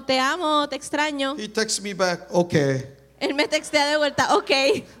mi hijo, te amo, te extraño, he texts me back, okay. él me textea de vuelta, ok.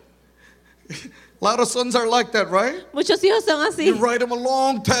 A lot of sons are like that, right? Muchos hijos son así. You write them a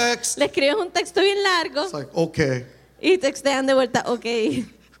long text. Le escribes un texto bien largo It's like, okay. y textean de vuelta, ok.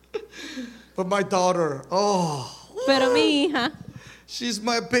 But my daughter, oh, Pero mi hija, she's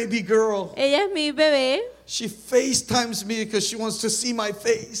my baby girl. ella es mi bebé. She FaceTimes me because she wants to see my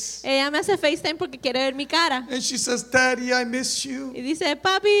face. Ella me hace FaceTime porque quiere ver mi cara. And she says, Daddy, I miss you. Y dice,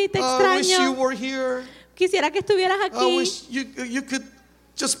 papi, te I wish you extraño. were here. Quisiera que estuvieras I aquí. wish you could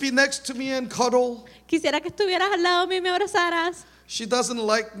just be next to me and cuddle. Quisiera que estuvieras al lado mío y me abrazaras. She doesn't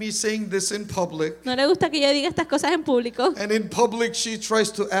like me saying this in public. No le gusta que yo diga estas cosas en público. And in public, she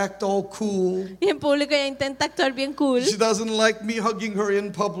tries to act all cool. Y en público ella intenta actuar bien cool. She doesn't like me hugging her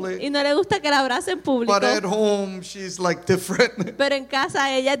in public. Y no le gusta que la abrace en público. But at home, she's like different. Pero en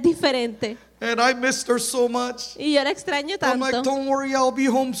casa ella es diferente. And I missed her so much. Y yo la extraño I'm like, tanto. don't worry, I'll be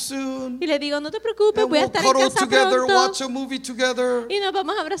home soon. Y le digo, no te preocupes, And voy a we'll estar en cuddle casa together, pronto. watch a movie together. Y nos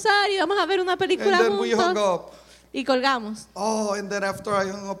vamos a abrazar y vamos a ver una And película then we hung juntos. up. Y colgamos. Oh, and then after I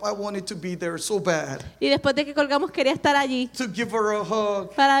hung up, I wanted to be there so bad. Y después de que colgamos quería estar allí To give her a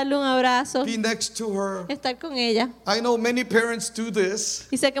hug, para darle un abrazo, be next to her. estar con ella. I know many parents do this.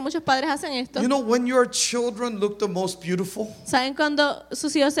 Y sé que muchos padres hacen esto. You know, when your children look the most beautiful ¿Saben cuando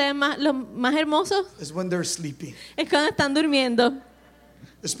sus hijos se ven los más hermosos? is when they're sleeping. Es cuando están durmiendo.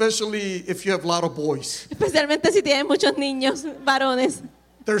 Especially if you have a lot of boys. Especialmente si tienen muchos niños, varones.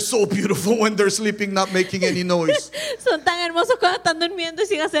 They're so beautiful when they're sleeping, not making any noise. Son tan hermosos cuando están durmiendo y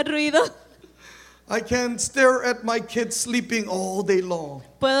sin hacer ruido. I can stare at my kids sleeping all day long.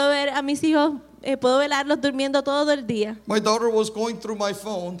 Puedo ver a mis hijos, puedo velarlos durmiendo todo el día. My daughter was going through my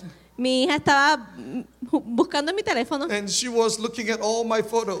phone Mi hija estaba buscando en mi teléfono and she was looking at all my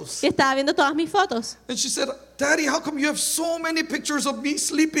photos. y estaba viendo todas mis fotos. And she said, Daddy, how come you have so many pictures of me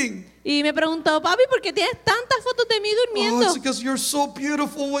sleeping? Y me preguntó, papi, ¿por qué tienes tantas fotos de mí Oh, durmiendo? it's because you're so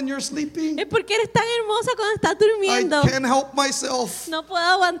beautiful when you're sleeping. Es porque eres tan hermosa cuando estás I durmiendo. can't help myself. No puedo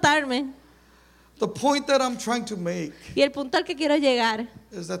aguantarme. The point that I'm trying to make Y el punto al que quiero llegar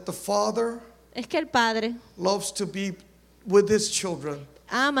is that the Father es que el Padre loves to be with His children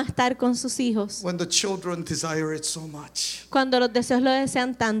ama estar con sus hijos when the children desire it so much. cuando los deseos lo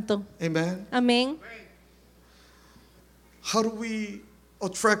desean tanto. Amen. Amén. How do we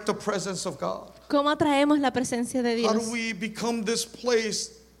attract the presence of God? ¿Cómo atraemos la presencia de How Dios? do we become this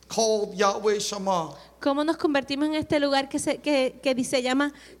place called Yahweh Shammah? ¿Cómo nos convertimos en este lugar que se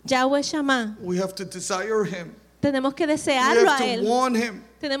llama Yahweh Shammah? We have to desire Him. Tenemos que We desearlo have a to Él. want Him.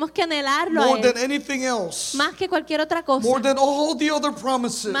 Tenemos que anhelarlo a more Él. than anything else, Más que cualquier otra cosa. more than all the other Más que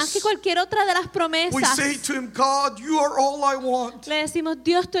promises. cualquier otra de las We promesas. say to Him, God, you are all I want. Le decimos,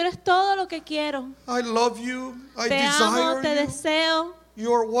 Dios, tú eres todo lo que quiero. I love you. I Te amo, te desire you. deseo.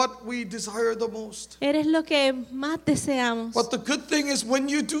 You are what we desire the most. Eres lo que más deseamos. But the good thing is when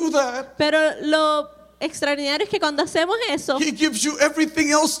you do that, Pero lo extraordinario es que cuando hacemos eso, He gives you everything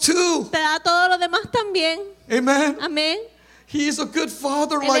else too. te da todo lo demás también. Amen. Amén. He is a good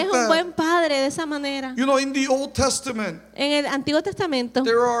Father Él like es un that. buen padre de esa manera. You know, in the Old Testament, En el Antiguo Testamento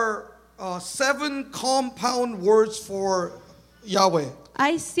there are 7 compound words for Yahweh.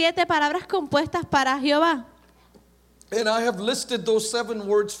 hay 7 palabras compuestas para Jehová. And I have listed those 7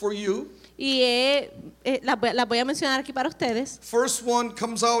 words for you. Y las voy a mencionar aquí para ustedes. First one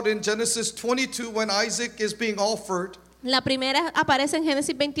comes out in Genesis 22 when Isaac is being offered. La primera aparece en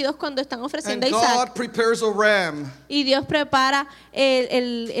Génesis 22 cuando están And ofreciendo a Isaac. God prepares a ram. Y Dios prepara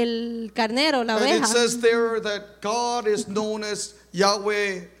el carnero, la And it oveja. says there that God is known as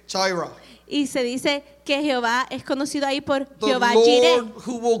Yahweh Jireh. Y se dice que Jehová es conocido ahí por The Jehová Lord Jireh,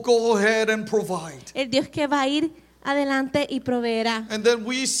 who will go ahead and provide. el Dios que va a ir adelante y proveerá. And then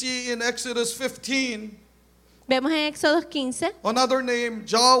we see in Exodus 15 Vemos en Éxodo 15 another name,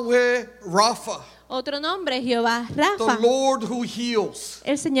 Yahweh Rapha, otro nombre, Jehová the Rafa, Lord who heals.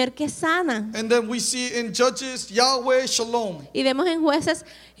 el Señor que sana. And then we see in Judges, Yahweh Shalom, Y vemos en Jueces,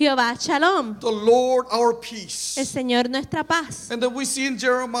 Jehová Shalom, the Lord our el peace. Señor nuestra paz. And then we see in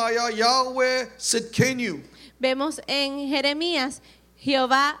Jeremiah, Yahweh Sidkenu, Vemos en Jeremías,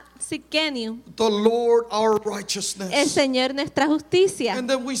 Jehová Sidkenu, the Lord our el righteousness. Señor nuestra justicia. And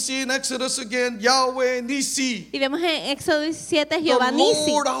then we see in Exodus again, Yahweh Nisi, Y vemos en Éxodo 17, the Jehová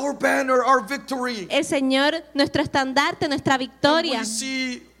Nisi, Lord our banner, our victory. el Señor nuestro estandarte, nuestra And victoria. we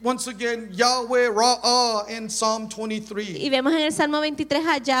see once again Yahweh Ra'ah in Psalm 23, Y vemos en el Salmo 23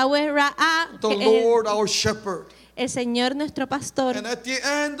 a Yahweh Ra'ah, the que es Lord our shepherd. el Señor nuestro pastor. And at the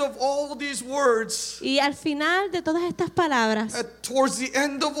end of all these words, Y al final de todas estas palabras, towards the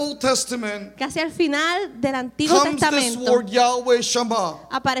end of Old Testament, casi al final del Antiguo comes this Testamento, word Yahweh Shammah.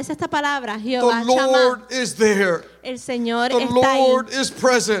 aparece esta palabra, The Jehová Shammah. Lord is there. El Señor The está ahí. Lord is El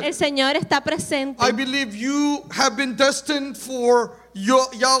present. Señor está presente. I believe you have been destined for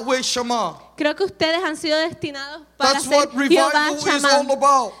Yahweh Shammah. Creo que ustedes han sido destinados para That's ser what Jehová revival is all Shammah.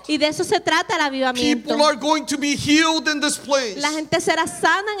 about. Y de eso se trata el avivamiento. People are going to be healed in this place. La gente será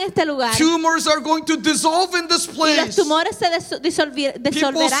sana en este lugar. Tumors are going to dissolve in this Y los place. tumores se People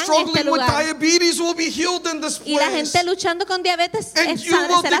disolverán en este struggling with lugar. diabetes will be healed in this Y la place. gente luchando con diabetes And you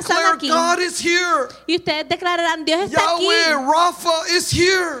will será sana declare aquí. God is here. Y ustedes declararán, Dios está aquí. Yahweh Rapha is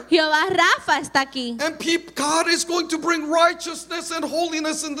here. Jehová Rafa está aquí. And God is going to bring righteousness and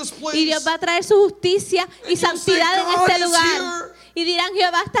holiness in this place. Y Dios va a traer su justicia y And you santidad say, en "God este is lugar. here." Y dirán,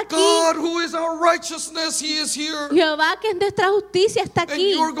 Jehová está aquí. God, who is our righteousness, He is here. Jehová, que es nuestra justicia, está And aquí.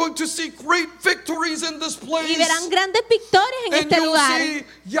 you are going to see great victories in this place. Y verán grandes victorias en And este you'll lugar. see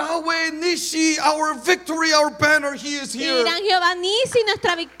Yahweh Nishi, our victory, our banner, He is Y here. dirán, Jehová Nisi,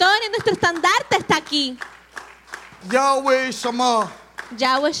 nuestra victoria, nuestro estandarte está aquí. Yahweh Shammah.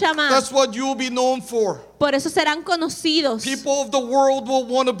 Yahweh Shammah. That's what you will be known for. Por eso serán conocidos. People of the world will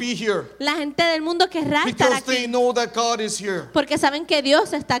want to be here La gente del mundo querrá estar because they aquí. know that God is here. Porque saben que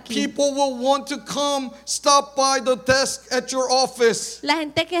Dios está aquí. People will want to come, stop by the desk at your office La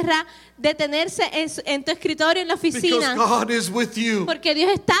gente querrá detenerse en tu escritorio, en la because oficina. God is with you. Porque Dios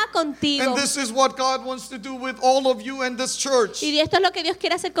está contigo. And this is what God wants to do with all of you and this church. Y esto es lo que Dios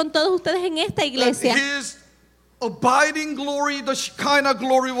quiere hacer con todos ustedes en esta That iglesia. His abiding glory, the Shekinah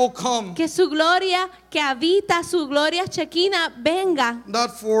glory will come. Que su gloria, que habita su gloria chequina, venga.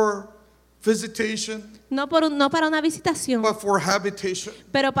 Not for visitation, No para una visitación, but for habitation.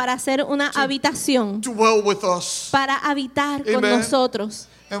 pero para hacer una habitación. Dwell with us. Para habitar con Amen. nosotros.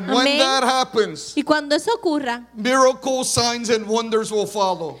 And when Amén. that happens, Y cuando eso ocurra, miracles, signs, and wonders will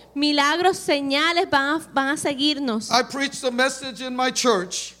follow. milagros, señales van a seguirnos. I preached a message in my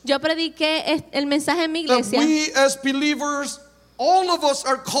church Yo prediqué el mensaje en mi that iglesia. we as believers, all of us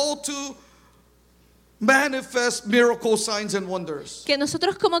are called to manifest miracles, signs, and wonders. Que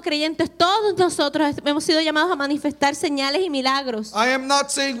nosotros como creyentes, todos nosotros hemos sido llamados a manifestar señales y milagros. I am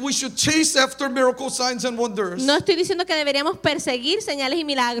not saying we should chase after miracles, signs, and wonders. No estoy diciendo que deberíamos perseguir señales y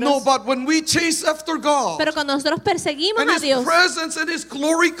milagros. No, but when we chase after God Pero cuando nosotros perseguimos and a His Dios presence and His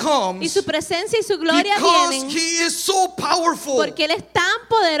glory y comes, su presencia y su gloria because vienen, He is so powerful, porque Él es tan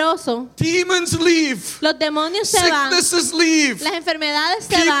poderoso, demons leave, los demonios se van, sicknesses leave, las enfermedades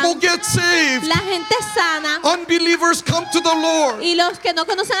se people van, get saved, la gente sana. Unbelievers come to the Lord. Y los que no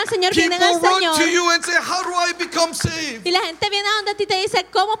conocen al Señor People vienen al run Señor. to you and say, how do I become saved? Y la gente viene a donde ti te dice,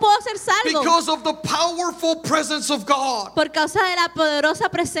 ¿cómo puedo ser salvo? Because of the powerful presence of God. Por causa de la poderosa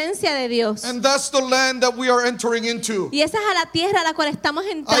presencia de Dios. And that's the land that we are entering into. Y esa es a la tierra a la cual estamos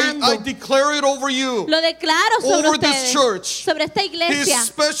entrando. I declare it over you. Lo declaro sobre Over this ustedes, church. sobre esta His iglesia.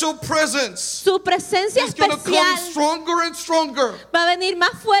 special presence Su presencia is going to come especial stronger and stronger. va a venir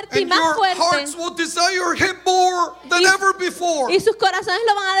más fuerte y And más your hearts fuerte. will desire Him more than ever before. Y sus corazones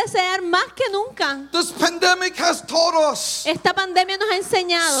lo van a desear más que nunca. This pandemic has taught us Esta pandemia nos ha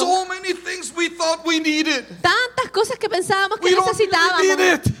enseñado so many things we thought we needed. tantas cosas que pensábamos que We don't necesitábamos. really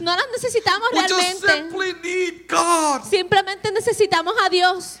need it. No las necesitamos We just realmente. simply need God. Simplemente necesitamos a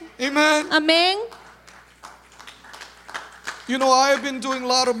Dios. Amen. Amén. You know, I have been doing a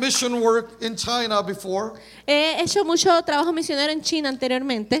lot of mission work in China before, He hecho mucho trabajo misionero en China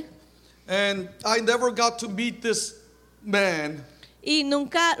anteriormente and I never got to meet this man. y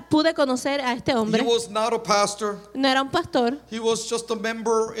nunca pude conocer a este He hombre. was not a pastor. No era un pastor, He was just a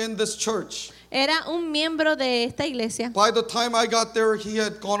member in this church. era un miembro de esta iglesia. By the time I got there, he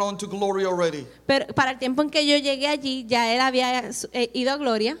had gone on to glory already. Pero para el tiempo en que yo llegué allí, ya él había ido a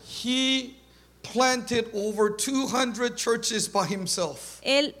Gloria. He planted over 200 churches by himself.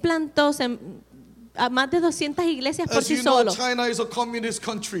 Él plantó a más de 200 iglesias por As sí you know, solo. China is a communist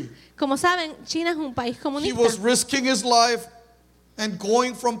country. Como saben, China es un país He comunista. was risking his life and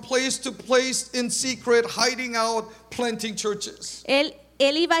going from place to place in secret, hiding out, planting churches. Él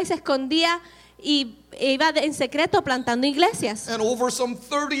iba y se escondía y iba en secreto plantando iglesias. And over some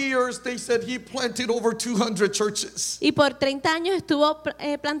 30 years, they said he planted over 200 churches. Y por 30 años estuvo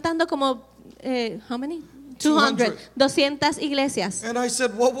plantando como, how many? 200 iglesias. And I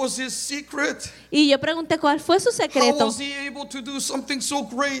said, what was his secret? Y yo pregunté cuál fue su How secreto. was he able to do something so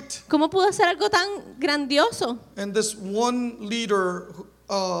great? ¿Cómo pudo hacer algo tan grandioso? And this one leader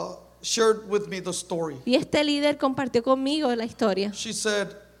shared with me the story. Y este líder compartió conmigo la historia. She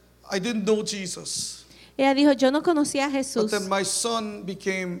said, I didn't know Jesus, Ella dijo, yo no conocía a but Jesús, then my son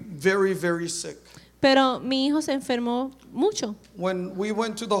became very, very sick. pero mi hijo se enfermó mucho. When we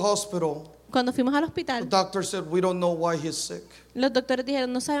went to the hospital, Cuando fuimos al the hospital, doctor said, we don't know why he's sick. los doctores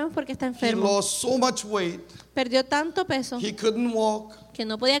dijeron, no sabemos por qué está He enfermo. lost so much weight, Perdió tanto peso he couldn't walk, que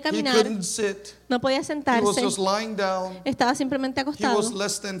no podía he caminar, couldn't sit, no podía he was sentarse, just lying down. estaba simplemente He acostado. was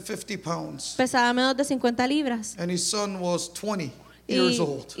less than 50 pounds, Pesaba menos de 50 libras. and his son was 20 years Y,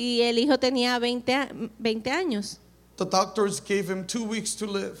 old. y el hijo tenía 20 años. The doctors gave him 2 weeks to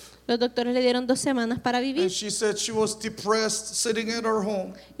live. Los doctores le dieron 2 semanas para And vivir. she said she was depressed sitting at her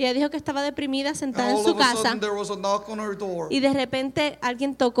home. Y ella dijo que estaba deprimida And sentada en all su of a casa. sudden there was a knock on her door. Y de repente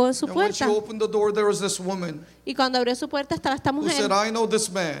alguien tocó en su And when she puerta. opened the door, there was this woman Y cuando abrió su puerta estaba esta who mujer said, I know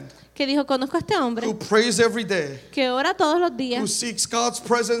this man que dijo, conozco a este who hombre prays every day, que ora todos los who días, seeks God's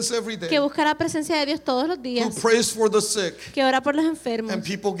presence every que day, busca la presencia de Dios todos los who días, prays for the sick, que ora por los enfermos and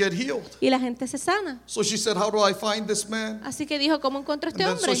people get healed. y la gente se sana. So she said, how do I find this man? Así que dijo, ¿cómo encuentro a And este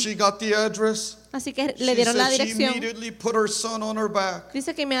then so hombre? she got the address. Así que She le dieron la said she dirección. immediately put her son on her back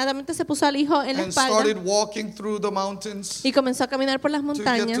Dice que inmediatamente se puso al hijo en la and started espalda walking through the mountains y comenzó a caminar por las to get to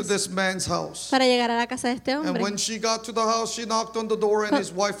montañas this man's house. para llegar a la casa de este And hombre. when she got to the house, she knocked on the door and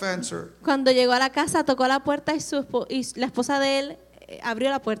his wife answered. Cuando llegó a la casa, tocó la puerta y la esposa de él abrió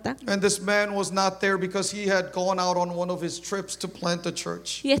la puerta. And this man was not there because he had gone out on one of his trips to plant a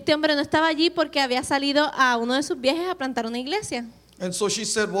church. Y este hombre no estaba allí porque había salido a uno de sus viajes a plantar una iglesia. And so she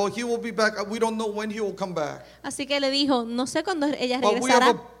said, well, he will be back. We don't know when he will come back. Así que le dijo, no sé cuándo ella But we have regresará,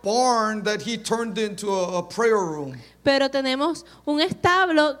 a barn that he turned into a prayer room. pero tenemos un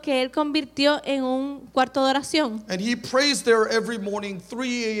establo que él convirtió en un cuarto de oración. And he prays there every morning,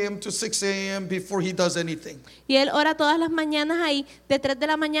 3 a.m. to 6 a.m. before he does anything. Y él ora todas las mañanas ahí, de 3 de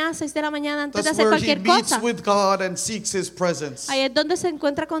la mañana a 6 de la mañana, antes de That's hacer where he cualquier meets cosa. with God and seeks his presence. Ahí es donde se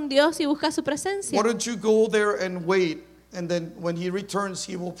encuentra con Dios y busca su presencia. Why don't you go there and wait? And then when he returns,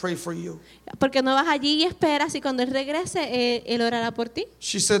 he will pray for you. Porque no vas allí y esperas y cuando él regrese, él orará por ti.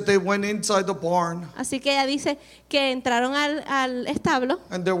 She said they went inside the barn Así que ella dice que entraron al establo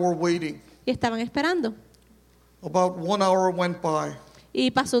and they were waiting. y estaban esperando. About 1 hour went by.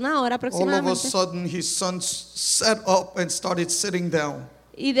 Y pasó una hora All of a aproximadamente. sudden, his son sat up and started sitting down.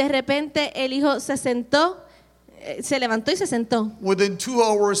 Y de repente el hijo se sentó, se levantó y se sentó. Within 2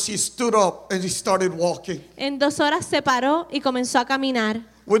 hours, he stood up and he started walking. En 2 horas se paró y comenzó a caminar.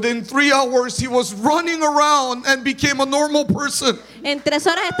 Within 3 hours, he was running around and became a normal person. En 3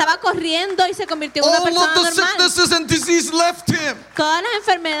 horas estaba corriendo y se convirtió en una All of persona the normal. sicknesses and disease left him. Todas las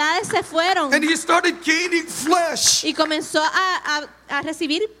enfermedades se fueron And he started gaining flesh. y comenzó a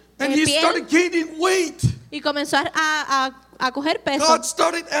recibir And he piel started gaining weight. y comenzó a coger peso. God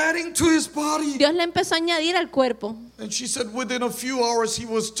started adding to his body. Dios le empezó a añadir al cuerpo. And she said within a few hours he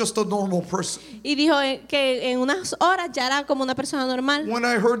was just a normal person. Y dijo que en unas horas ya era como una persona normal. When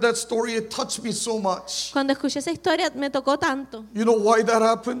I heard that story, it touched me so much. Cuando escuché esa historia me tocó tanto. You know why that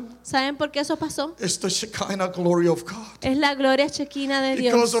happened? ¿Saben por qué eso pasó? It's the Shekinah glory of God. Es la gloria chequina de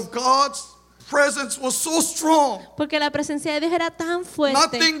Because Dios. of God's presence was so strong. Porque la presencia de Dios era tan fuerte.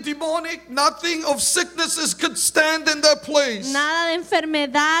 Nothing demonic, nothing of sicknesses could stand in that place. Nada de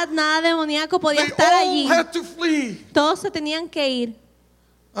enfermedad, nada demoníaco podía They estar all allí. had to flee. Todos se tenían que ir.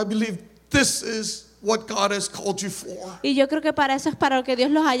 I believe this is what God has called you for. Y yo creo que para eso es para lo que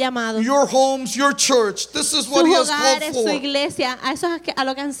Dios los ha llamado. Your homes, your church, this is Sus what He has called hogares, su for. iglesia, a eso es a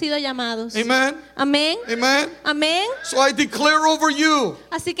lo que han sido llamados. Amen. Amén. Amen. Amén. So I declare over you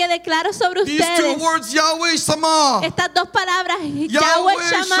Así que declaro sobre these two ustedes words, Yahweh Sama. estas dos palabras, Yahweh Yahweh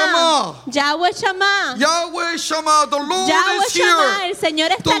Shammah. Shammah. Yahweh Shammah. Yahweh Shammah. The Lord Yahweh is Shammah. here. El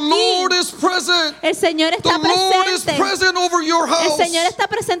Señor está The Lord aquí. is present. El Señor The está Lord is presente. present over your El house. Señor está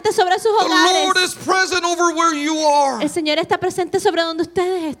presente sobre sus The Lord hogares. is present over where you are. El Señor está presente sobre donde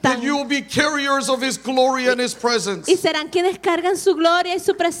ustedes están. And you will be carriers of His glory and His presence. Y serán quienes cargan su gloria y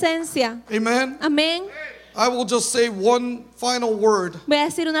su presencia. Amen. Amén. I will just say one final word Voy a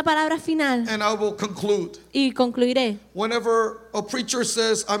decir una palabra final and I will conclude. y concluiré. Whenever a preacher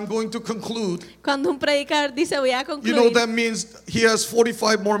says, I'm going to conclude, Cuando un predicador dice voy a you know concluir, that means he has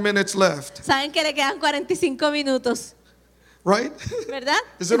 45 more minutes left, saben que le quedan 45 minutos, right? ¿verdad?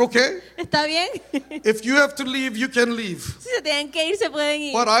 Is it okay? ¿Está bien? If you have to leave, you can leave. Si se tienen que ir, se pueden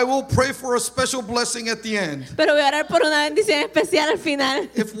ir. But I will pray for a special blessing at the end. Pero voy a orar por una bendición especial al final.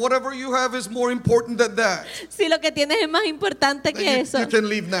 If whatever you have is more important than that, Si lo que tienes es más importante que then eso, you can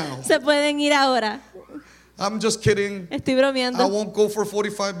leave now. se pueden ir ahora. I'm just kidding. Estoy I bromeando. won't go for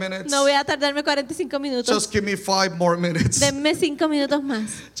 45 minutes. No voy a tardarme 45 minutos. Just give me 5 more minutes. Denme 5 minutos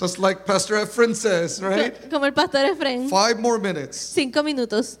más. Just like Pastor Efren says, right? Como el pastor Efren. 5 more minutes. 5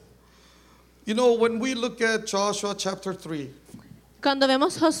 minutos. You know, when we look at Joshua chapter 3, Cuando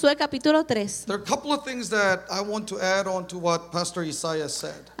vemos Josué capítulo 3, there are a couple of things that I want to add on to what Pastor Isaiah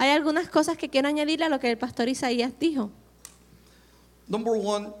said. hay algunas cosas que quiero añadirle a lo que el pastor Isaías dijo. Number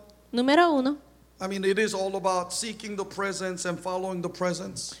one, Número 1, I mean, it is all about seeking the presence and following the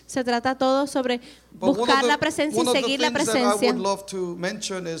presence. se trata todo sobre But buscar la presencia y one of the seguir la things that I presencia. would love to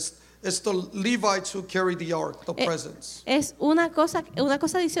mention is the Levites who carry the ark, the presence. Es una cosa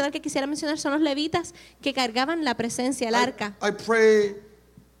adicional que quisiera mencionar son los levitas que cargaban la presencia, el arca. I pray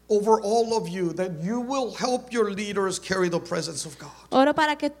over all of you that you will help your leaders carry the presence of God. Oro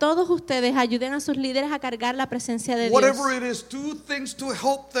para que todos ustedes ayuden a sus líderes a cargar la presencia de Dios. Whatever it is, do things to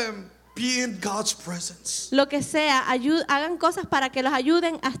help them be in God's presence. Lo que sea, hagan cosas para que los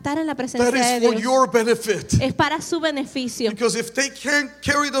ayuden a estar en la That presencia de is for Dios. your benefit. Es para su beneficio. Because if they can't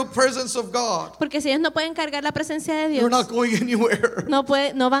carry the presence of God, Porque si ellos no pueden cargar la presencia de you're Dios, not going anywhere. no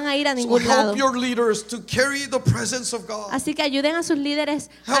van a ir a So ningún lado. help your leaders to carry the presence of God. Así que ayuden a sus líderes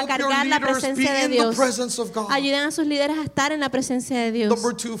a Help your cargar la leaders be presencia de in the Dios. presence of God. Ayuden a sus líderes a estar en la presencia de Dios.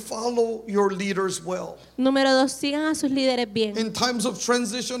 Number 2, follow your leaders well. Número 2, sigan a sus líderes bien. In times of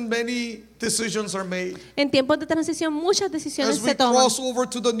transition, many decisions are made. En tiempos de transición muchas decisiones As we se toman. cross over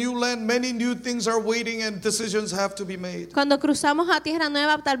to the new land, many new things are waiting and decisions have to be made. Cuando cruzamos a tierra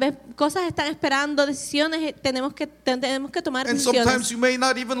nueva, tal vez cosas están esperando, decisiones, tenemos que tomar And decisiones. sometimes you may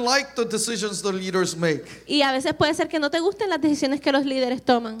not even like the decisions the leaders make. Y a veces puede ser que no te gusten las decisiones que los líderes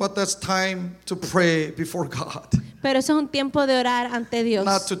toman. But that's time to pray before God. Pero eso es un tiempo de orar ante Dios.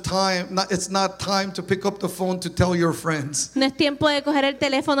 It's not time to pick up the phone to tell your friends. No es tiempo de coger el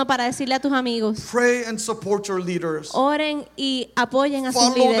teléfono para decirle a tus amigos. Pray and support your leaders. Oren y apoyen a sus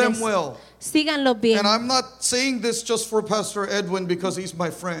Follow líderes. them well. Síganlos bien. And I'm not saying this just for Pastor Edwin because he's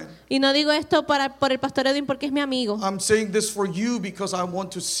my friend. Y no digo esto por el pastor Edwin porque es mi amigo. I'm saying this for you because I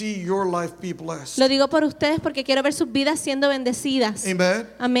want to see your life be blessed. Lo digo por ustedes porque quiero ver sus vidas siendo bendecidas. Amen.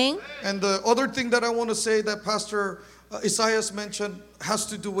 Amén. And the other thing that I want to say that Pastor Isaiah mentioned has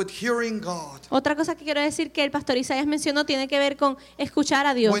to do with hearing God. Otra cosa que quiero decir que el pastor Isaías mencionó tiene que ver con escuchar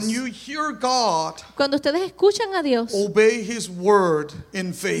a Dios. When you hear God, Cuando ustedes escuchan a Dios, obey His word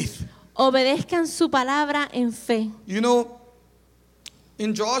in faith. obedezcan su palabra en fe. You know,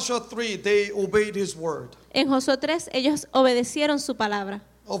 in Joshua 3, they obeyed His word. En Josué 3, ellos obedecieron su palabra.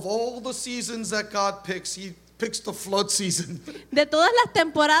 Of all the seasons that God picks, He picks the flood season. De todas las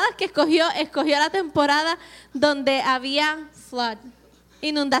temporadas que escogió la temporada donde había flood,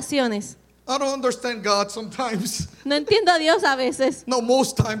 inundaciones. I don't understand God sometimes. No entiendo a Dios a veces. No,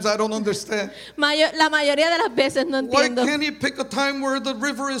 most times I don't understand. La mayoría de las veces no Why entiendo. can't He pick a time where the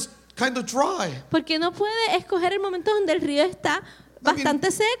river is kind of dry? Porque no puede escoger el momento donde el río está bastante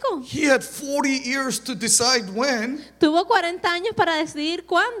seco. He had 40 years to decide when. Tuvo 40 años para decidir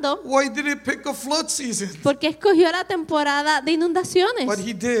cuándo. Why did He pick a flood season? Porque escogió la temporada de inundaciones. But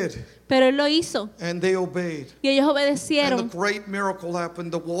He did. Pero Él lo hizo. And they obeyed. Y ellos And obedecieron. a great miracle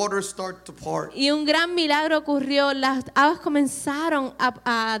happened. The waters start to part. Y un gran milagro ocurrió. Las aguas comenzaron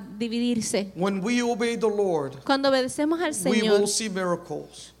a dividirse. When we obey the Lord, Cuando obedecemos al we Señor, will see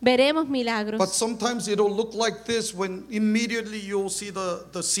miracles. veremos milagros. But sometimes it'll look like this when immediately you'll see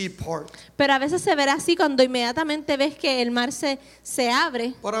the sea part. Pero a veces se verá así cuando inmediatamente ves que el mar se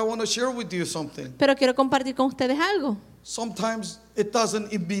abre. But I want to share with you something. Pero quiero compartir con ustedes algo. Sometimes it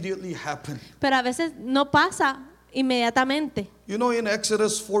doesn't immediately happen. Pero a veces no pasa inmediatamente. You know, in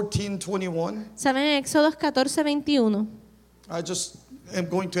Exodus 14:21, ¿Saben? En Éxodo 14:21. I just am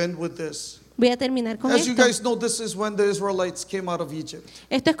going to end with this. Voy a terminar con As you esto. guys know, this is when the Israelites came out of Egypt.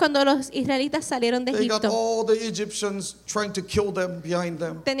 Esto es cuando los israelitas salieron de They got Egipto. all the Egyptians trying to kill them behind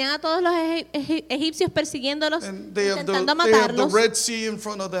them. Tenían a todos los egipcios persiguiéndolos, And they have the intentando matarlos. Red Sea in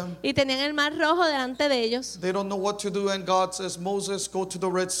front of them. Y tenían el mar rojo delante de ellos. They don't know what to do, and God says, Moses, go to the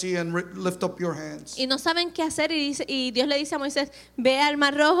Red Sea and lift up your hands. Y no saben qué hacer. Y Dios le dice a Moisés, ve al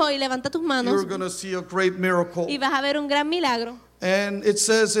mar rojo y levanta tus manos. You're going to see a great miracle. Y vas a ver un gran milagro. And it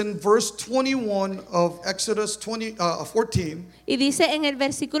says in verse 21 of Exodus 14 Y dice en el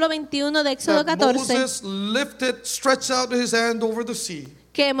versículo 21 de Éxodo that 14 Moses stretched out his hand over the sea.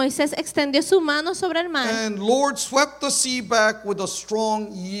 que Moisés extendió su mano sobre el mar. And Lord swept the sea back with a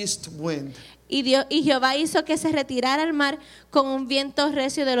strong east wind. Y Jehová hizo que se retirara el mar con un viento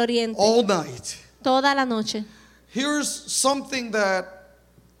recio del oriente All night. toda la noche. Here's something that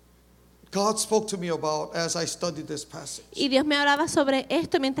God spoke to me about as I studied this passage. Y Dios me hablaba sobre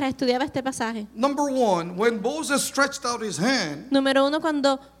esto mientras estudiaba este pasaje. Number one, when Moses stretched out his hand, Número 1,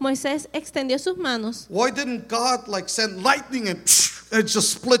 cuando Moisés extendió sus manos, why didn't God send lightning and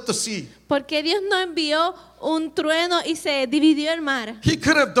just split the sea? ¿por qué Dios no envió un trueno y se dividió el mar? He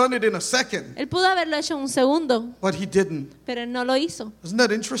could have done it in a second, Él pudo haberlo hecho en un segundo, but he didn't. pero Él no lo hizo. Isn't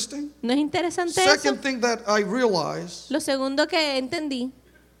that interesting? ¿No es interesante eso? Second thing that I realized, Lo segundo que entendí,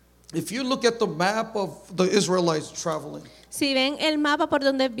 if you look at the map of the Israelites traveling, si ven el mapa por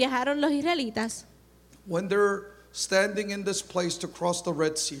donde viajaron los israelitas, when they're standing in this place to cross the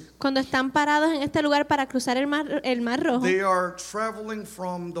Red Sea, cuando están parados en este lugar para cruzar el mar rojo, they are traveling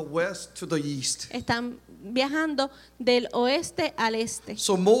from the west to the east. están viajando del oeste al este.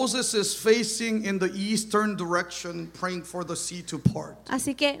 So Moses is facing in the eastern direction, praying for the sea to part.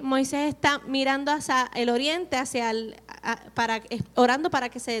 Así que Moisés está mirando hacia el oriente, orando para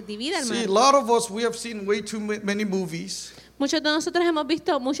que se divida el See, a mar. lot of us, we have seen way too many movies. Muchos de nosotros hemos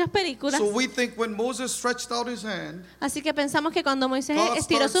visto muchas películas, So we think when Moses stretched out his hand, así que pensamos que cuando Moisés God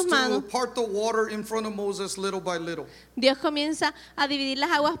estiró starts sus to manos, part the water in front of Moses little by little. Dios comienza a dividir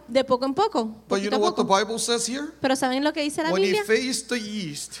las aguas de poco en poco, But you poquito know a what the poco. Bible says here? Pero ¿saben lo que dice la When he Biblia? faced the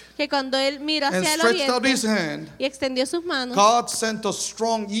east Que cuando él miró and hacia el stretched out his oriente hand, y extendió sus manos, God sent a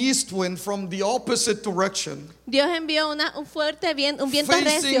strong east wind from the opposite direction, Dios envió un fuerte viento, un viento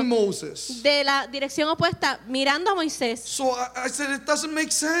recio facing Moses. de la dirección opuesta, mirando a Moisés. So I said, it doesn't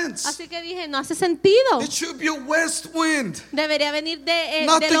make sense. Así que dije, no hace sentido. It should be a west wind, Debería venir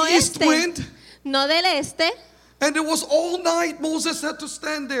not del the east oeste, wind. no del este. And it was all night Moses had to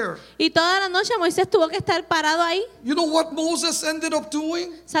stand there. Y toda la noche Moisés tuvo que estar parado ahí. You know what Moses ended up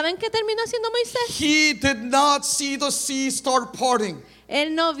doing? ¿Saben qué terminó haciendo Moisés? He did not see the sea start parting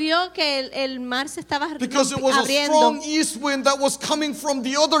Él no vio que el mar se estaba because it was a abriendo, strong east wind that was coming from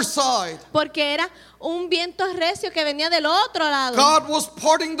the other side. porque era un viento recio que venía del otro lado. God was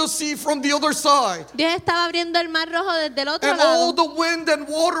parting the sea from the other side. Dios estaba abriendo el mar rojo desde el otro And all lado. the wind and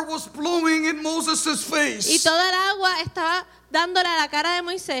water was blowing in Moses' Y face. toda el agua estaba dándole a la cara de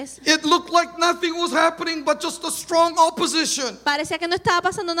Moisés. It looked like nothing was happening but just a strong opposition. Parecía que no estaba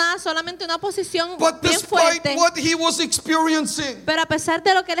pasando nada, solamente una oposición But bien despite fuerte. what he was experiencing, Pero a pesar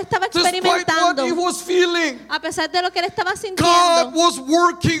de lo que él estaba despite what experimentando, he was feeling, a pesar de lo que él estaba God sintiendo, was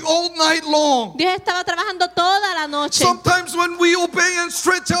working all night long. Dios estaba trabajando toda la noche. Sometimes when we obey and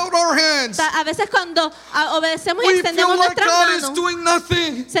stretch out our hands, A veces cuando obedecemos y we extendemos feel like nuestras God is manos, doing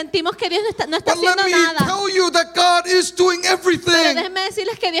nothing. sentimos que Dios no está But let haciendo me nada. tell you that God is doing everything everything. déjenme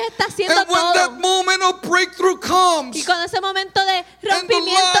decirles que Dios está haciendo And when that todo. moment of breakthrough comes, Y cuando ese momento de and the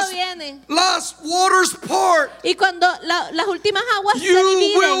rompimiento viene, last waters part, y cuando las últimas aguas se you will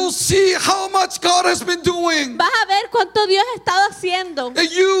dividen, see how much God has been doing. vas a ver cuánto Dios ha estado haciendo. And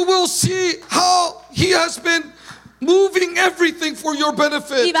you will see how He has been moving everything for your Y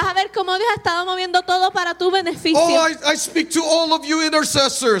benefit. vas a ver cómo Dios ha estado moviendo todo para tu beneficio. Oh, I speak to all of you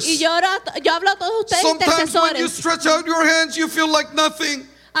intercessors. Y yo hablo a todos ustedes Sometimes when you intercesores. stretch out your hands, you feel like nothing.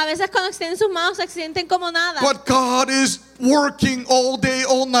 A veces cuando extienden sus manos se sienten como nada. But God is working all day,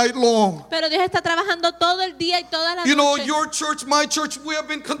 all night long. Pero Dios está trabajando todo el día y toda la You know, noche. your church, my church, we have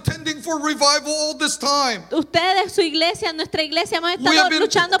been contending for revival all this time. Ustedes, su iglesia, nuestra iglesia, hemos We have estado been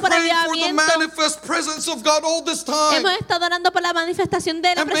luchando por praying for the avivamiento. manifest presence of God all this time. Hemos estado orando por la manifestación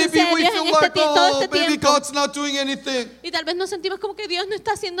de la And maybe presencia de we Dios feel en like, todo oh, este maybe tiempo. God's not doing anything. Y tal vez nos sentimos como que Dios no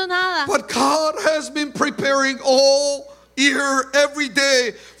está haciendo nada. But God has been preparing all year, every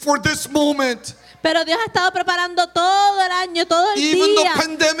day for this moment. Pero Dios ha estado preparando todo el año, todo el Even día. the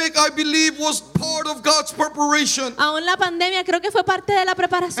pandemic, I believe, was part of God's preparation. Aún la pandemia creo que fue parte de la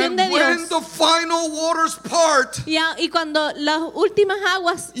preparación And de when Dios. the final waters part, Y cuando las últimas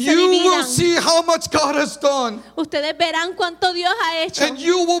aguas se you will dividan, see how much God has done. ustedes verán cuánto Dios ha hecho. And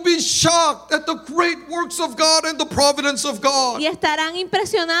you will be shocked at the great works of God and the providence of God. Y estarán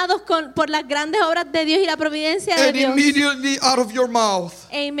impresionados por las grandes obras de Dios y la providencia de And Dios. immediately out of your mouth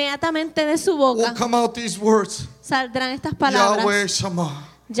E inmediatamente de su will boca come out these words. saldrán estas Yahweh palabras. Shammah.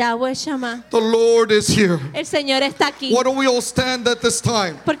 Yahweh Shammah. The Lord is here. El Señor está aquí. Why don't we all stand at this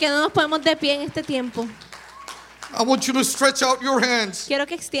time? Porque no nos ponemos de pie en este tiempo. I want you to stretch out your hands. Quiero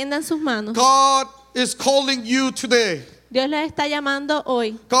que extiendan sus manos. God is calling you today. Dios les está llamando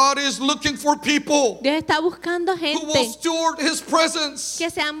hoy. God is looking for people Dios está buscando who will gente steward His presence, que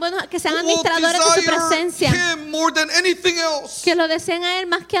sean buenos, que sean who will administradores de su desire presencia, Him more than anything else. que lo deseen a Él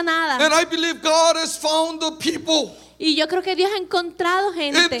más que a nada. And I believe God has found the people Y yo creo que Dios ha encontrado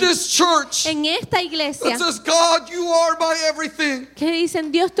in gente this church en esta iglesia that says, God, you are my everything. que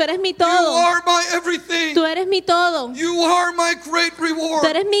dicen, Dios, tú eres mi You todo. are my everything. Tú eres mi todo. You are my great Tú reward.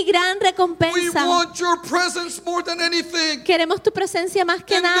 eres mi gran We recompensa. want your presence more than anything. Queremos tu presencia más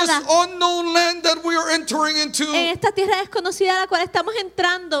que In this nada. unknown land that we are entering into, En esta tierra desconocida a la cual estamos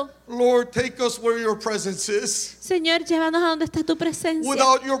entrando. Lord, take us where your presence is. Señor, llévanos a donde está tu presencia.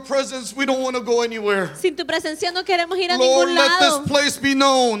 Without your presence, we don't want to go anywhere. Sin tu presencia no queremos ir a Lord, ningún let lado. this place be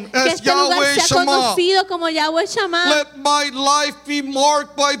known Que as este lugar Yahweh sea Shammah. conocido como Yahweh Shammah. Let my life be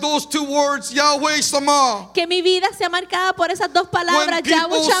marked by those two words, Yahweh Shammah. Que mi vida sea marcada por esas dos palabras, When Yahweh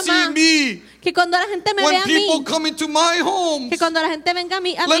people see Shammah. me, Que cuando la gente me when vea a people mí, come into my homes, que cuando la gente venga a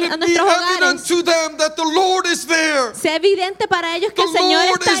mí, a let it be nuestros evident hogares, to them that the Lord is there. sea evidente para ellos que el The Señor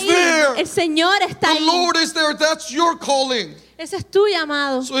Lord está is ahí. there. El Señor está The ahí. Lord is there. That's your calling. Ese es tu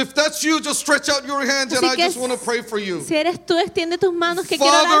llamado. So if that's you, just stretch out your hands and Así I que just want to pray for you. Si eres tú, extiende tus manos que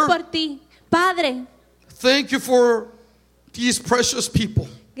quiero Father, orar por ti. Padre, Thank you for these precious people.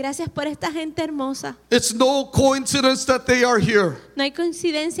 gracias por esta gente hermosa. It's no coincidence that they are here. No hay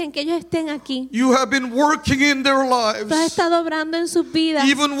coincidencia en que ellos estén aquí. You have been working in their Tú has lives. estado obrando en sus vidas.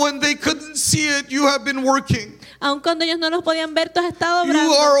 Even when they couldn't see it, you have been working. Aun cuando ellos no los podían ver, tú has estado You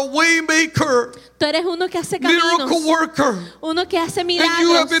obrando. are a way maker, Tú eres uno que hace miracle caminos. worker, Uno que hace and you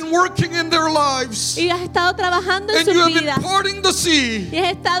have milagros. been working in their lives. Y has estado trabajando en And sus you have been vidas. parting the sea. Y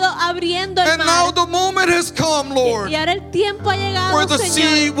has estado abriendo el And now mar. the moment has come, Lord, Y ahora el tiempo ha llegado, where the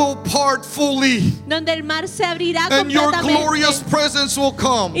sea Señor, will part fully donde el mar se abrirá and your glorious completamente. presence will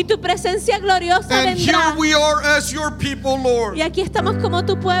come. Y tu presencia gloriosa And here vendrá. we are as your people, Lord. Y aquí estamos como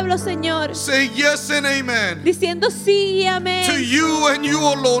tu pueblo, Señor, Say yes and amen diciendo sí y to amén. you and you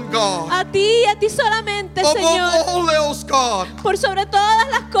alone, God. A ti y a ti solamente, Above Señor. all else, God. Por sobre todas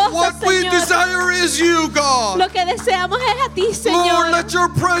las cosas, What we Señor. desire is you, God. Lo que deseamos es a ti, Lord, Señor. let your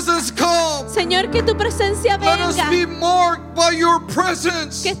presence come. Señor, que tu presencia Let us venga. be marked by your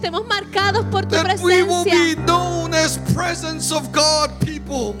presence. Que estemos marcados por tu That we will be presencia. known as presence of God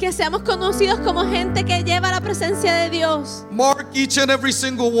people. Que seamos conocidos como gente que lleva la presencia de Dios. Mark each and every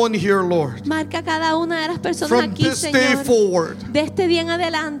single one here, Lord. Marca cada una de las personas From aquí, this day Señor. forward, De este día en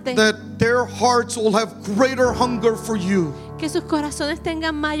adelante. that their hearts will have greater hunger for you. Que sus corazones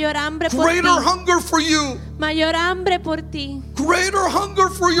tengan mayor hambre por ti. Greater hunger for you. Mayor hambre por ti. Greater hunger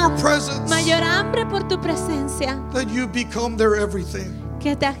for your presence. Mayor hambre por tu presencia. That you become their everything.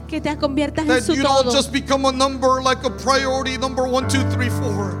 Que te conviertas en That su you don't todo. just become a number like a priority, number 1, 2, 3,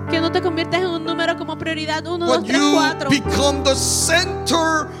 4. Que no te conviertas en un número como prioridad 1, 2, But 3, you 4. become the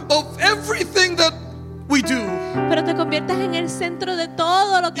center of everything that we do. Pero te conviertas en el centro de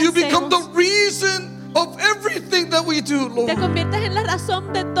todo lo que You become hacemos. the reason of everything that we do, Te Lord. conviertas en la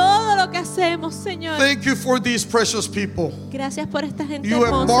razón de todo lo que hacemos, Señor. Thank you for these precious people. Gracias por esta gente You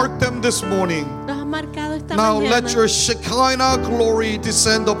have hermosa. marked them this morning. Nos has marcado esta Now mañana. let your Shekinah glory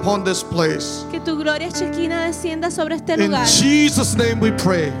descend upon this place. Que tu gloria chequina descienda sobre este In lugar. Jesus' name we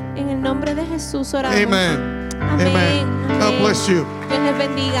pray. En el nombre de Jesús oramos. Amen. Amén. Amen. God Amén. bless you. Dios les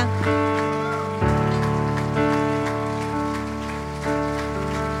bendiga.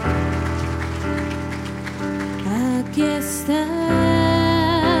 Aquí está